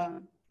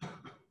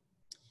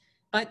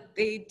 but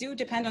they do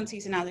depend on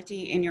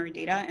seasonality in your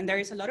data, and there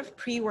is a lot of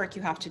pre-work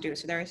you have to do.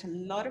 So there is a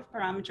lot of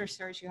parameter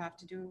search you have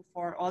to do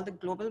for all the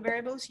global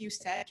variables you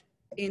set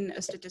in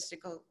a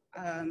statistical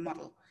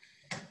model.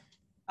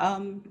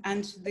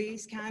 And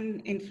these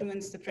can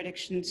influence the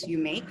predictions you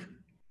make.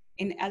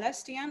 In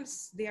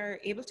LSTMs, they are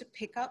able to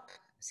pick up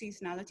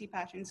seasonality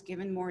patterns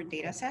given more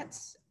data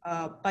sets,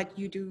 but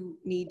you do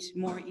need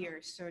more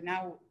years. So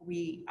now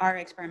we are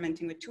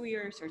experimenting with 2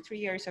 years or 3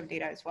 years of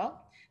data as well,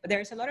 but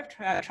there's a lot of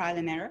trial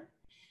and error.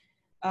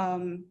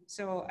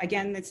 So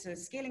again, it's a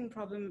scaling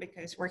problem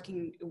because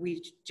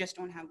we just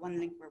don't have one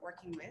link we're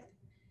working with.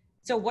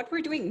 So what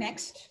we're doing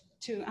next,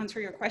 to answer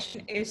your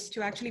question, is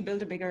to actually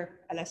build a bigger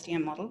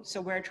LSTM model.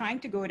 So we're trying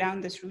to go down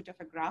this route of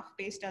a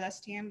graph-based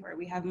LSTM where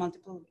we have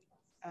multiple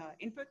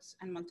inputs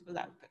and multiple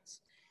outputs,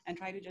 and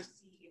try to just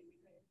see if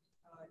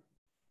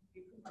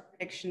we could improve our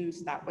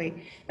predictions that way.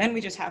 Then we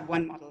just have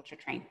one model to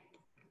train.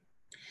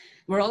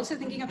 We're also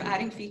thinking of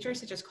adding features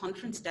such as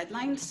conference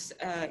deadlines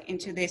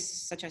into this,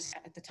 such as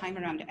at the time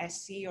around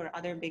SC or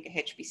other big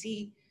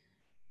HPC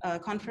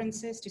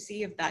conferences, to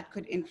see if that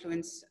could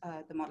influence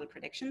the model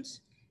predictions.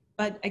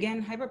 But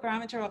again,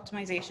 hyperparameter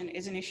optimization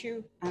is an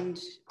issue, and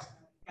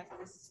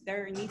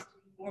there needs to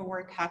be more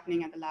work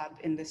happening at the lab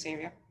in this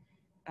area,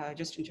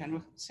 just in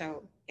general.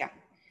 So yeah.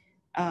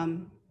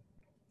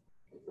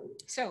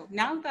 So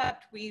now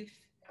that we've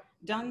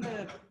done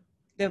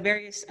the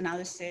various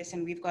analysis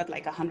and we've got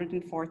like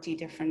 140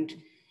 different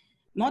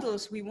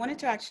models, we wanted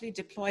to actually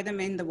deploy them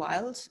in the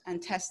wild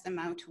and test them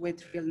out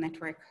with real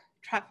network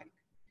traffic.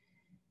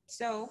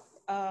 So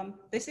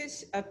this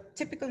is a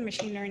typical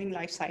machine learning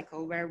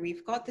lifecycle where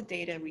we've got the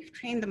data, we've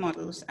trained the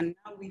models, and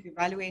now we've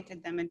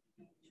evaluated them and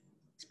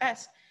it's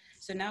best.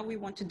 So now we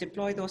want to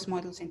deploy those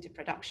models into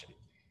production.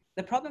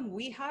 The problem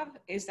we have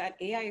is that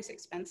AI is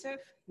expensive.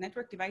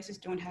 Network devices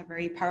don't have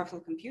very powerful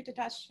compute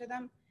attached to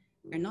them.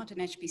 We're not an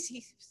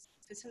HPC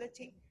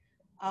facility.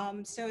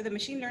 So the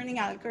machine learning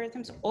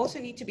algorithms also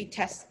need to be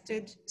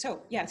tested.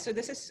 So yeah, so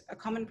this is a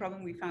common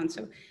problem we found.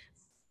 So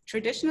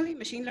traditionally,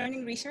 machine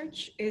learning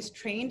research is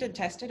trained and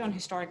tested on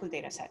historical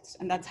data sets,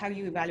 and that's how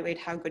you evaluate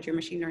how good your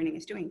machine learning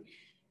is doing.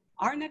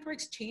 Our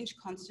networks change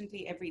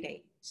constantly every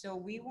day. So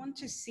we want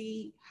to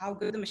see how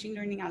good the machine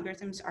learning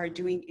algorithms are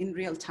doing in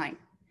real time.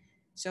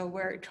 So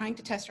we're trying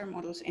to test our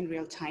models in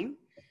real time.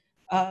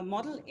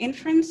 Model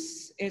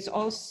inference is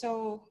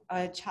also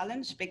a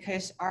challenge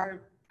because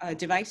our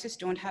devices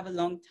don't have a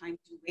long time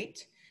to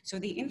wait. So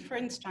the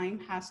inference time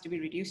has to be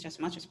reduced as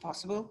much as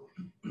possible.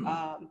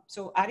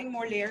 So adding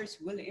more layers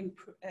will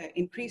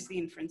increase the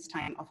inference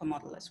time of a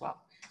model as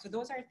well. So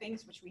those are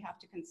things which we have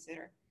to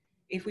consider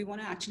if we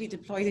want to actually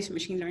deploy these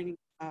machine learning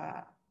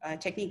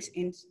techniques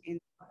in.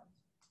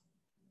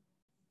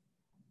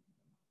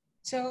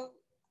 So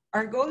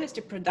our goal is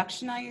to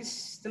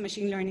productionize the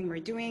machine learning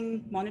we're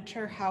doing,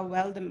 monitor how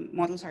well the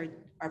models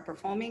are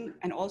performing,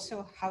 and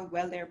also how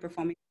well they're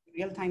performing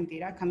real-time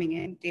data coming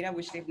in, data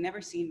which they've never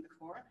seen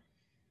before.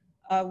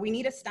 We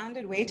need a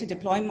standard way to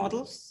deploy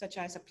models, such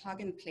as a plug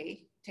and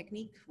play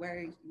technique,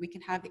 where we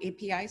can have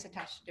APIs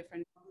attached to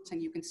different models and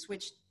you can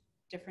switch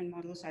different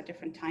models at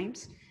different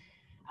times.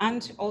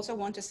 And also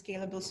want a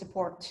scalable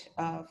support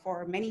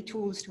for many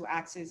tools to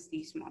access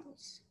these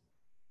models.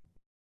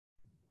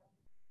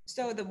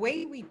 So the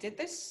way we did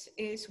this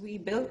is we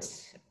built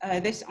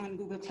this on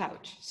Google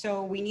Cloud.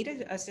 So we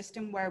needed a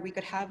system where we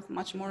could have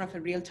much more of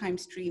a real-time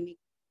streaming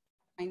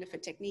kind of a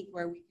technique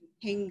where we can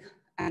ping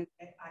and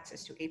get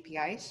access to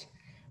APIs.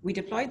 We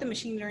deployed the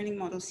machine learning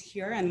models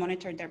here and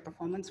monitored their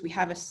performance. We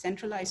have a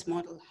centralized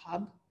model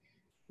hub.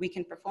 We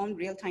can perform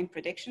real-time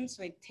predictions.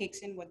 So it takes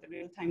in what the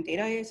real-time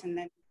data is and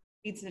then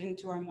feeds it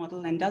into our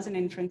model and does an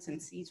inference and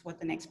sees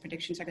what the next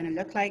predictions are going to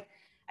look like.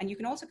 And you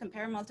can also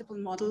compare multiple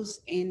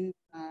models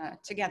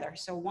together.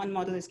 So one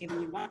model is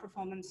giving you one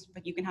performance,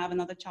 but you can have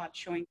another chart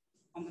showing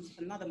performance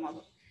of another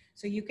model.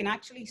 So you can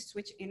actually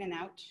switch in and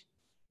out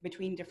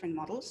between different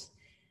models.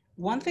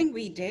 One thing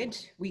we did,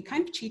 we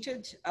kind of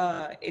cheated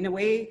in a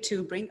way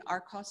to bring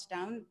our costs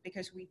down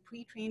because we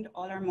pre-trained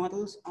all our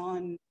models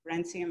on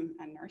Ransom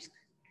and NERSC.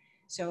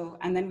 So,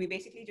 and then we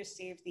basically just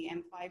saved the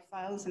M5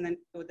 files and then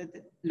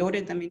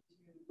loaded them into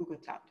Google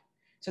Cloud.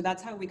 So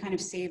that's how we kind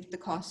of saved the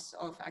costs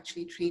of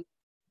actually training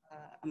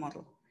a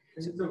model.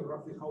 Can you tell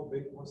roughly how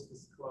big was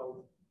this cloud?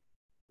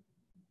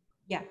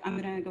 Yeah, I'm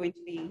going to go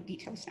into the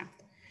details now.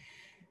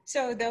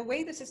 So the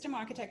way the system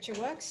architecture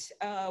works,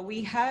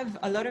 we have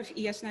a lot of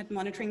ESnet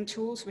monitoring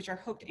tools which are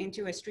hooked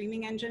into a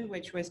streaming engine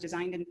which was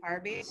designed in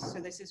Firebase. So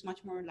this is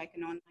much more like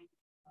an online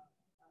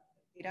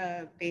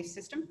database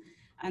system.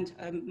 And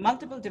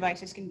multiple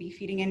devices can be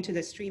feeding into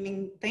the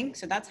streaming thing.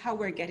 So that's how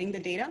we're getting the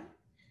data.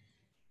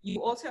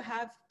 You also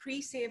have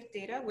pre-saved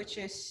data, which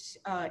is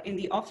in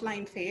the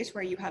offline phase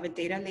where you have a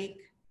data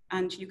lake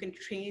and you can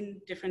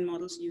train different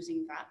models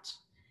using that.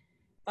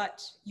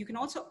 But you can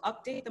also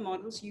update the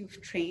models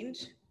you've trained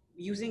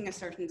using a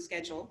certain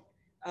schedule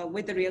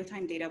with the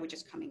real-time data which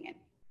is coming in.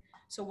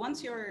 So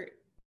once your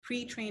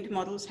pre-trained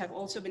models have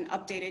also been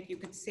updated, you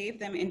could save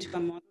them into a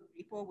model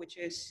repo, which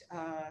is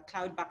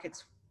Cloud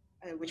Buckets,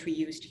 which we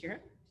used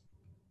here.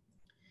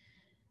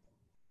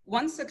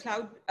 Once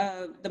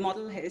the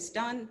model is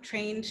done,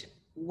 trained,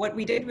 what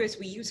we did was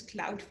we used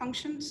cloud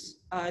functions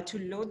to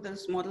load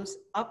those models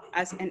up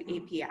as an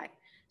API.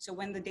 So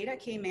when the data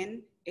came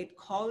in, it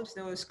called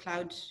those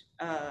cloud,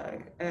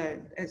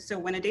 so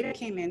when a data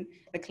came in,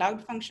 the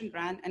cloud function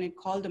ran and it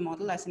called the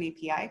model as an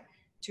API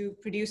to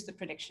produce the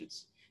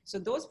predictions. So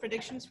those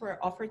predictions were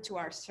offered to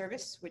our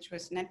service, which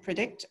was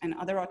NetPredict and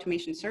other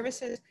automation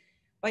services.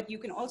 But you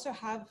can also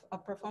have a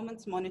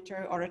performance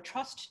monitor or a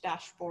trust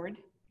dashboard,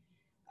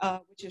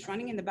 which is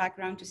running in the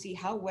background to see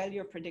how well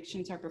your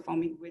predictions are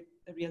performing with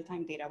the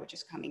real-time data which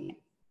is coming in.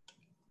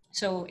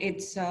 So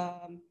it's,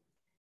 so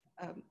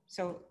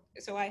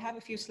I have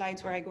a few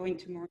slides where I go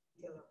into more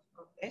detail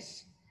of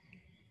this.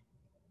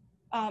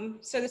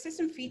 So the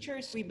system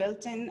features we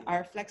built in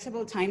are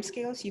flexible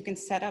timescales. You can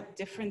set up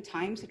different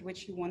times at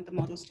which you want the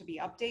models to be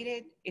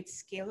updated.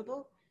 It's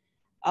scalable.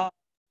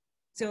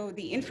 So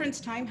the inference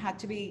time had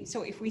to be,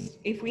 so if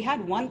we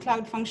had one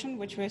cloud function,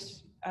 which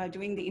was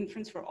doing the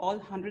inference for all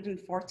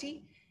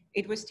 140,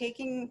 it was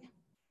taking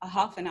a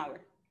half an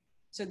hour.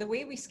 So the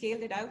way we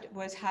scaled it out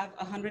was have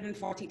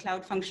 140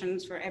 cloud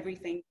functions for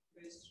everything,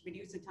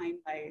 reduce the time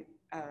by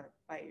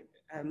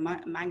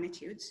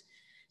magnitudes.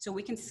 So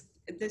we can,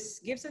 this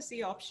gives us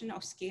the option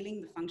of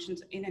scaling the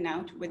functions in and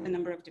out with the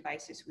number of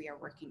devices we are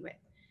working with.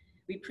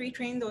 We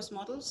pre-trained those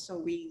models, so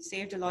we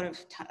saved a lot of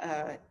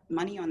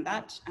money on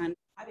that, and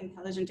have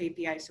intelligent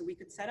APIs, so we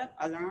could set up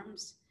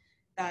alarms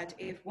that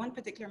if one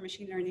particular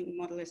machine learning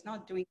model is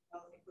not doing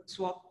well, it would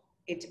swap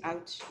it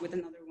out with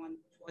another one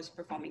which was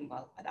performing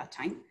well at that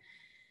time.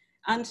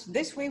 And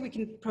this way we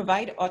can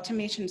provide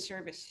automation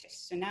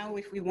services. So now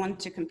if we want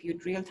to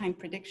compute real-time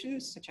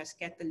predictions, such as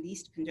get the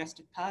least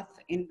congested path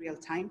in real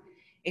time,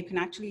 it can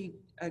actually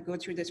go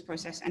through this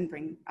process and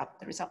bring up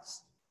the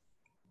results.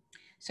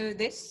 So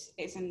this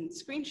is a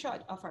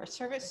screenshot of our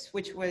service,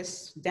 which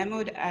was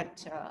demoed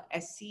at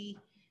SC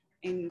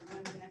in one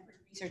of the network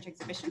research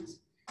exhibitions.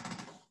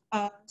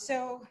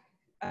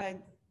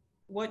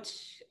 What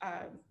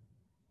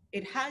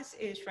it has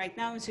is right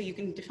now, so you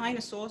can define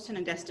a source and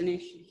a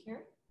destination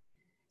here.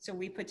 So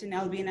we put in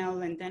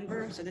LBNL and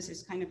Denver. So this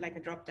is kind of like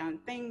a drop-down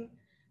thing.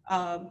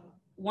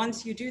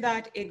 Once you do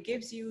that, it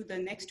gives you the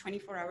next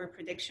 24-hour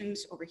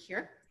predictions over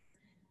here.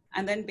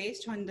 And then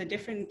based on the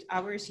different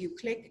hours you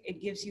click, it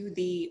gives you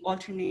the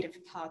alternative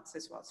paths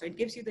as well. So it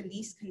gives you the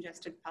least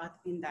congested path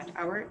in that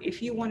hour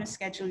if you want to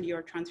schedule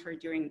your transfer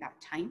during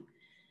that time.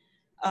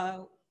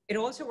 It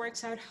also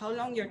works out how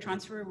long your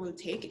transfer will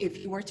take if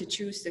you were to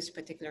choose this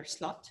particular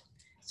slot.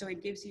 So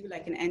it gives you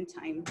like an end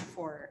time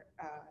for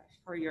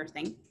your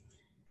thing.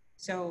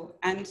 So,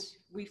 and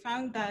we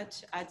found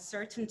that at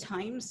certain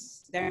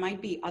times, there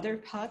might be other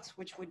paths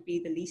which would be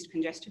the least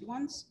congested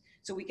ones.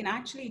 So we can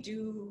actually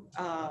do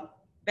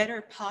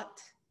better path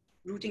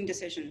routing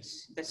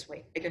decisions this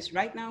way. Because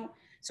right now,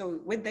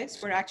 so with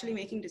this, we're actually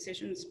making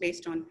decisions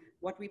based on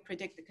what we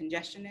predict the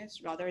congestion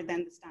is rather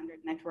than the standard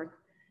network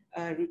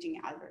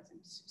routing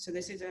algorithms. So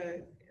this is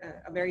a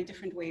very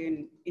different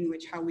way in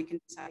which how we can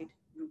decide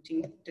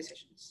routing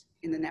decisions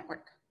in the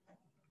network.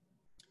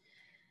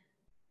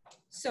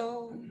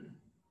 So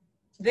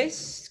this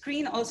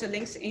screen also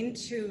links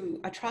into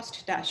a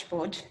trust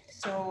dashboard.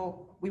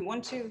 So we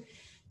want to,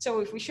 so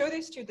if we show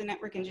this to the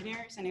network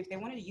engineers, and if they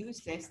want to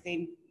use this,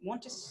 they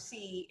want to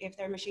see if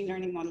their machine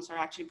learning models are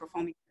actually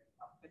performing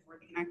before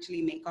they can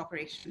actually make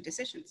operational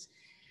decisions.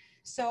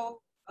 So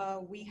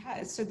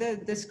so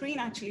the screen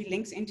actually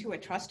links into a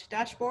trust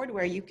dashboard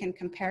where you can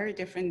compare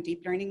different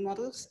deep learning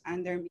models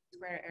and their mean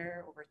square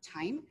error over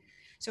time.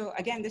 So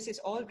again, this is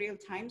all real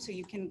time, so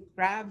you can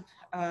grab,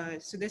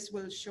 so this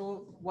will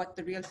show what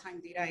the real time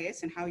data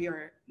is and how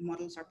your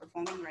models are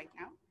performing right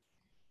now.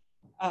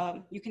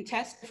 You can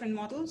test different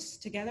models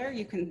together,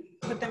 you can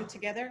put them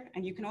together,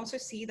 and you can also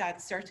see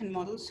that certain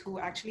models who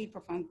actually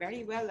perform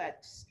very well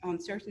on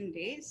certain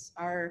days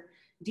are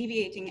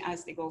deviating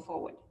as they go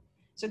forward.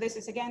 So this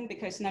is again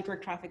because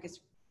network traffic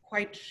is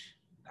quite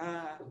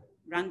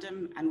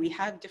random and we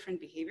have different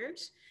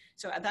behaviors.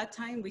 So at that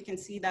time, we can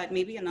see that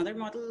maybe another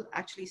model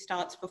actually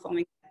starts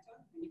performing better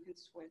and you can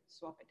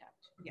swap it out.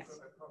 Yes.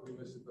 I probably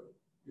missed it, but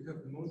you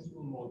have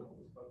multiple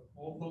models, but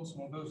all those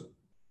models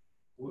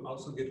will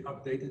also get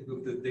updated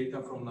with the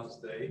data from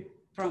last day.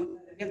 From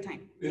real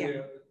time.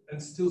 Yeah.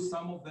 And still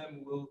some of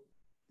them will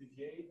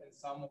deviate and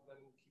some of them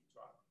will keep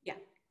track. Yeah.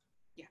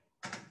 Yeah.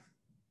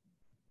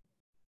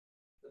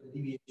 The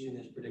deviation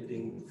is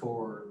predicting for,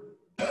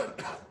 right?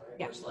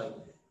 Yeah. It's like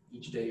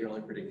each day you're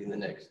only predicting the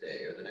next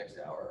day or the next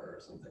hour or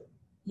something.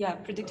 Yeah,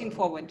 predicting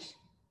forward.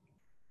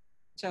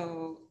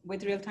 So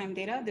with real-time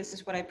data, this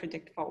is what I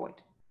predict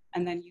forward.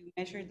 And then you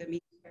measure the mean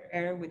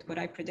error with what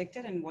I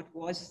predicted and what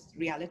was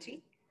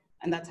reality.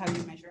 And that's how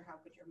you measure how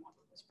good your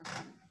model was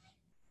performing.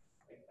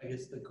 I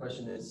guess the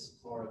question is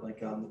more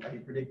like, are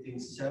you predicting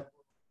several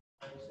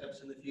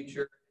steps in the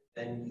future,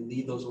 then you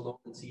leave those alone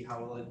and see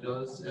how well it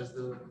does as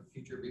the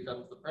future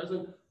becomes the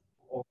present?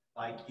 Or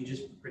like you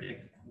just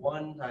predict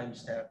one time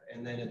step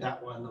and then at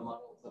that one, the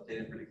model is updated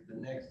and predict the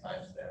next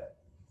time step?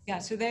 Yeah,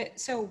 so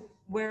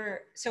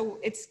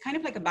it's kind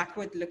of like a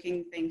backward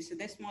looking thing. So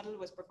this model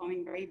was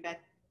performing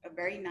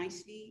very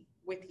nicely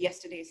with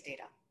yesterday's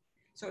data.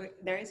 So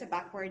there is a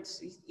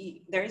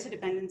there is a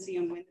dependency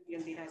on when the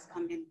real data has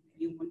come in.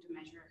 You want to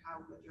measure how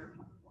good your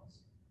model was.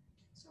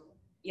 So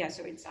yeah,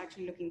 so it's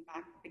actually looking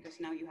back because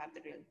now you have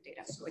the real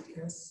data. So I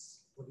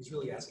guess what he's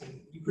really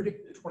asking, you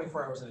predict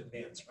 24 hours in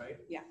advance, right?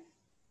 Yeah.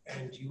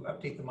 And you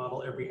update the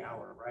model every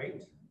hour,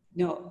 right?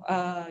 No,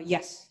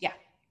 yes, yeah.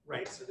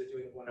 Right, so they're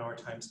doing a 1 hour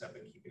time step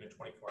and keeping a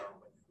 24-hour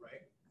window,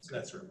 right? So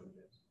that's sort of what it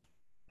is.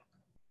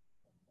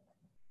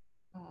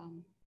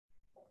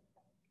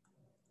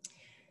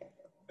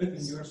 And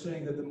you are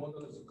saying that the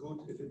model is good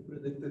if it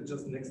predicted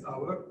just next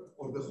hour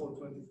or the whole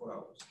 24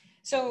 hours?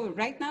 So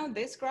right now,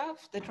 this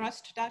graph, the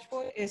trust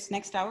dashboard, is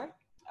next hour.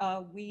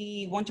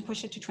 We want to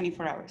push it to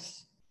 24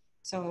 hours.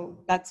 So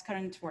that's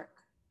current work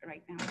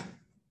right now.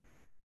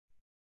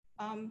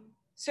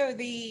 So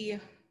the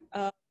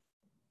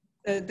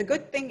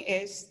good thing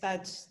is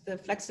that the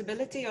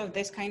flexibility of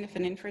this kind of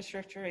an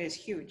infrastructure is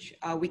huge.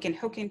 We can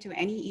hook into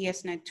any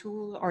ESnet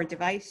tool or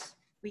device.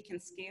 We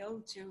can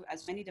scale to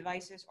as many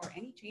devices or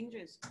any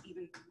changes,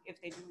 even if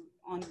they do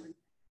on the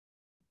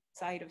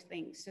side of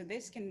things. So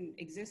this can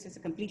exist as a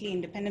completely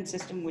independent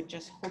system which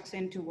just hooks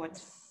into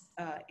what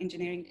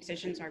engineering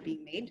decisions are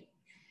being made.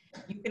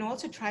 You can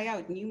also try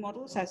out new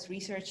models as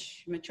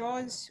research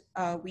matures.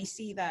 We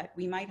see that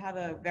we might have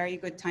a very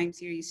good time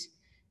series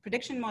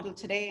prediction model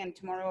today, and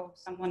tomorrow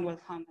someone will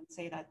come and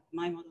say that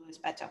my model is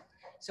better.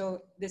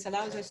 So this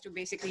allows us to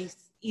basically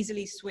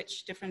easily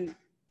switch different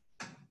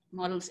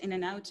models in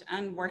and out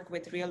and work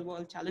with real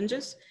world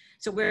challenges.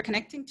 So we're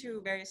connecting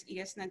to various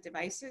ESnet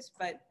devices,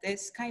 but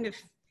this kind of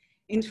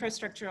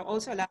infrastructure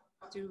also allows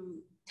us to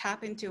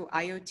tap into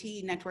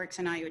IoT networks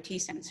and IoT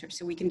sensors.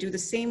 So we can do the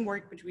same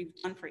work which we've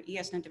done for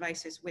ESnet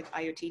devices with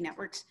IoT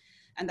networks.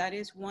 And that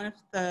is one of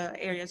the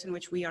areas in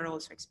which we are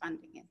also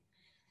expanding in.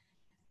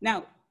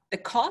 Now, the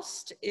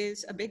cost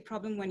is a big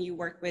problem when you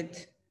work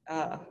with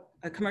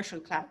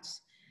commercial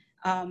clouds.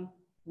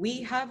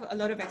 We have a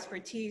lot of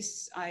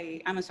expertise.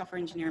 I am a software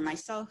engineer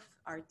myself.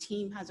 Our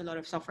team has a lot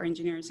of software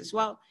engineers as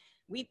well.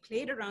 We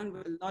played around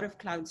with a lot of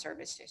cloud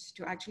services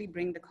to actually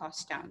bring the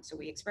cost down. So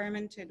we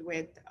experimented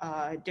with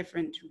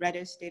different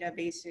Redis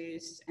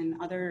databases and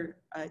other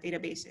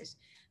databases.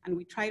 And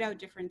we tried out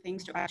different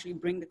things to actually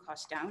bring the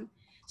cost down.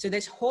 So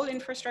this whole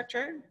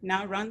infrastructure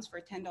now runs for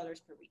 $10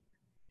 per week.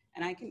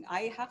 And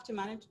I have to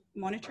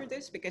monitor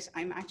this because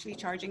I'm actually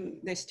charging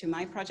this to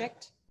my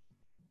project.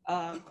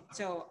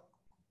 So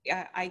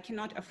I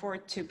cannot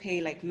afford to pay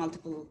like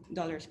multiple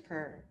dollars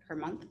per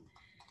month.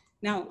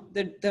 Now,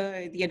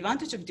 the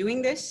advantage of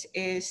doing this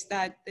is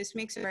that this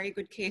makes a very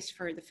good case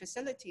for the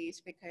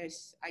facilities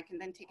because I can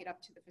then take it up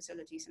to the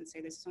facilities and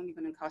say, this is only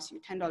going to cost you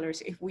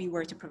 $10 if we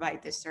were to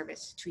provide this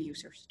service to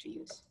users to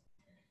use.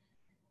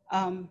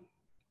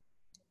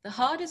 The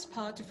hardest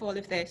part of all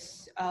of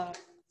this,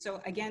 so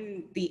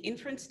again, the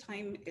inference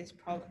time is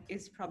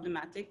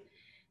problematic.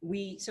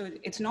 So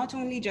it's not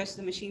only just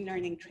the machine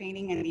learning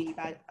training and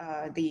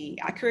the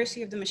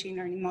accuracy of the machine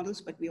learning models,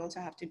 but we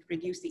also have to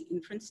reduce the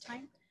inference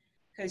time.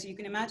 Because you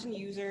can imagine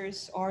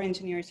users or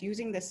engineers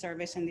using this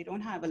service and they don't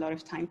have a lot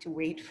of time to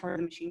wait for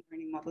the machine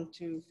learning model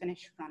to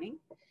finish running.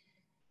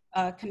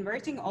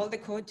 Converting all the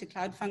code to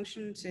cloud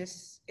functions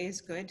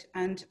is good.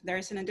 And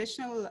there's an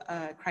additional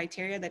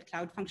criteria that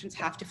cloud functions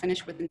have to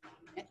finish within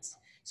 9 minutes.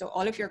 So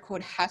all of your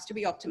code has to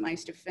be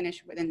optimized to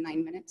finish within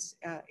 9 minutes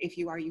if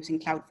you are using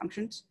cloud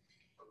functions.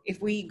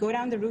 If we go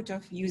down the route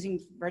of using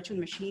virtual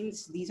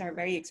machines, these are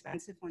very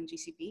expensive on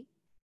GCP.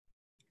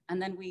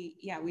 And then we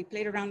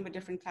played around with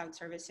different cloud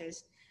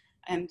services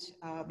and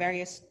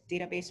various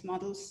database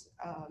models.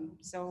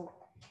 So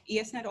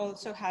ESnet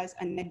also has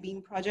a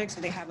NetBeam project.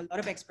 So they have a lot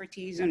of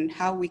expertise on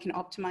how we can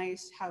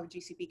optimize how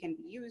GCP can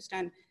be used.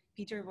 And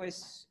Peter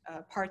was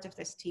part of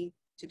this team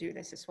to do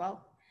this as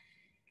well.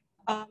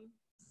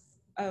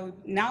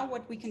 Now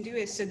what we can do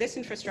is, so this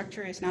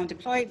infrastructure is now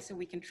deployed, so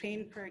we can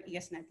train per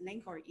ESnet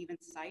link or even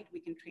site.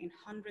 We can train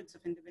hundreds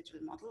of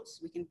individual models.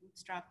 We can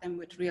bootstrap them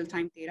with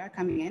real-time data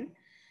coming in.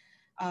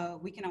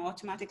 We can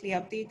automatically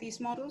update these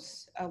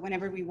models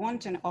whenever we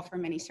want and offer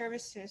many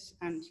services.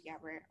 And yeah,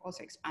 we're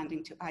also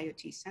expanding to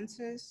IoT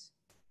sensors.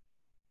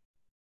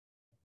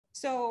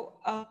 So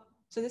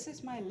this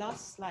is my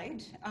last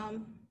slide.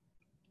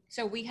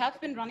 So we have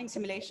been running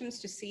simulations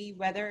to see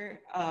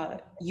whether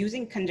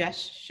using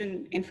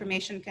congestion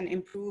information can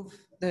improve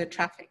the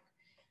traffic.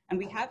 And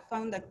we have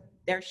found that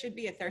there should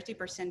be a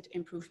 30%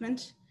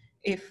 improvement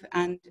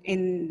and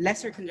in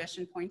lesser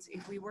congestion points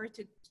if we were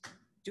to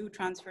do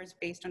transfers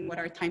based on what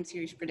our time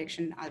series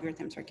prediction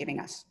algorithms are giving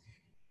us.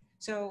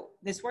 So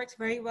this works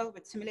very well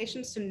with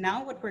simulations. So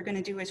now what we're going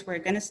to do is we're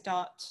going to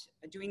start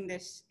doing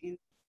this in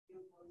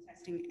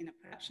testing in a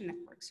production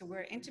network. So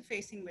we're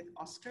interfacing with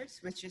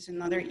Oscars, which is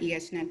another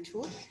ESnet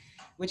tool,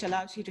 which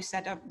allows you to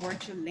set up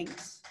virtual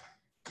links.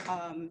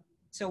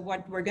 So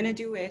what we're going to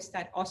do is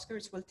that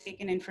Oscars will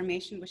take in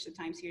information which the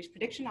time series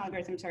prediction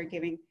algorithms are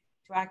giving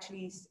to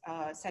actually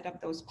set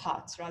up those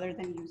paths rather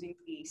than using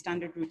the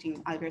standard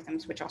routing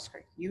algorithms which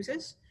Oscar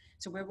uses.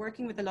 So we're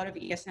working with a lot of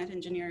ESnet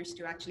engineers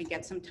to actually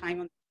get some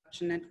time on the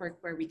production network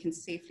where we can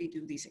safely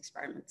do these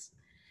experiments.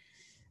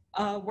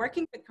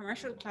 Working with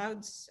commercial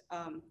clouds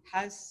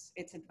has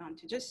its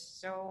advantages.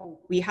 So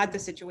we had the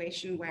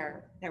situation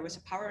where there was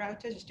a power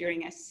outage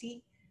during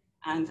SC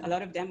and a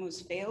lot of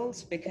demos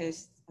failed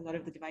because a lot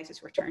of the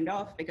devices were turned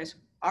off because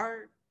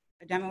our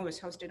demo was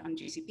hosted on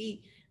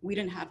GCP. We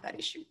didn't have that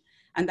issue.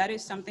 And that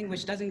is something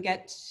which doesn't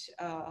get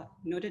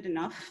noted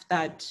enough,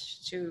 that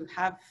to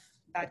have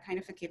that kind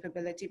of a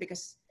capability,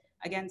 because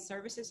again,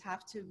 services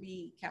have to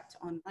be kept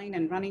online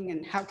and running,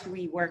 and how can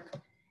we work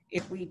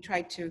if we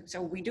try to, so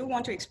we do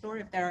want to explore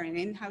if there are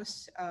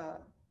in-house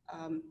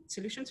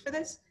solutions for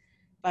this,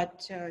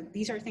 but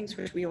these are things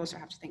which we also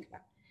have to think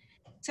about.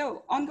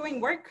 So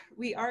ongoing work,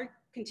 we are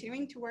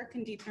continuing to work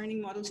in deep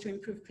learning models to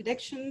improve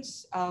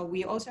predictions.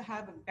 We also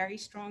have a very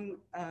strong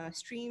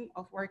stream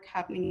of work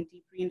happening in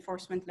deep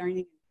reinforcement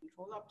learning and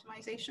control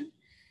optimization.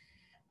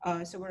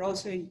 So we're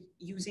also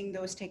using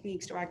those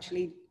techniques to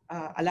actually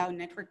allow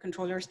network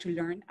controllers to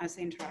learn as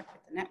they interact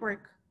with the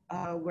network.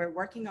 We're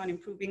working on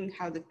improving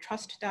how the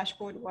trust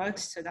dashboard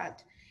works so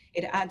that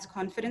it adds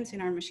confidence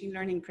in our machine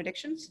learning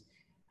predictions,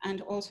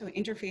 and also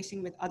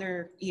interfacing with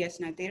other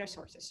ESnet data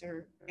sources.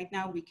 So right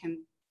now we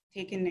can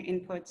take in the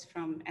inputs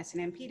from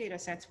SNMP data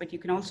sets, but you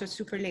can also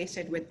superlace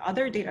it with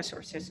other data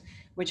sources,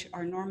 which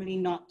are normally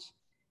not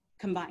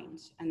combined,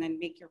 and then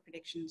make your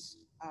predictions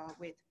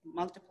with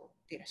multiple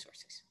data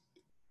sources.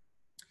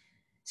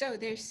 So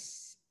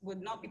this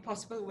would not be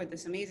possible with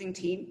this amazing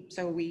team.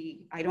 So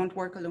I don't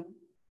work alone.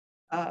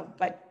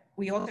 But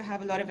we also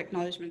have a lot of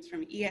acknowledgements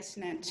from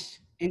ESnet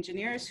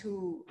engineers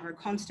who are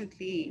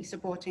constantly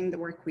supporting the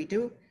work we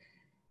do.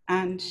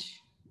 And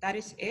that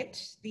is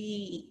it.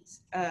 The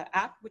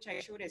app which I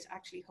showed is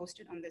actually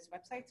hosted on this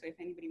website. So if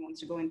anybody wants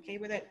to go and play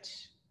with it,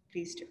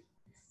 please do.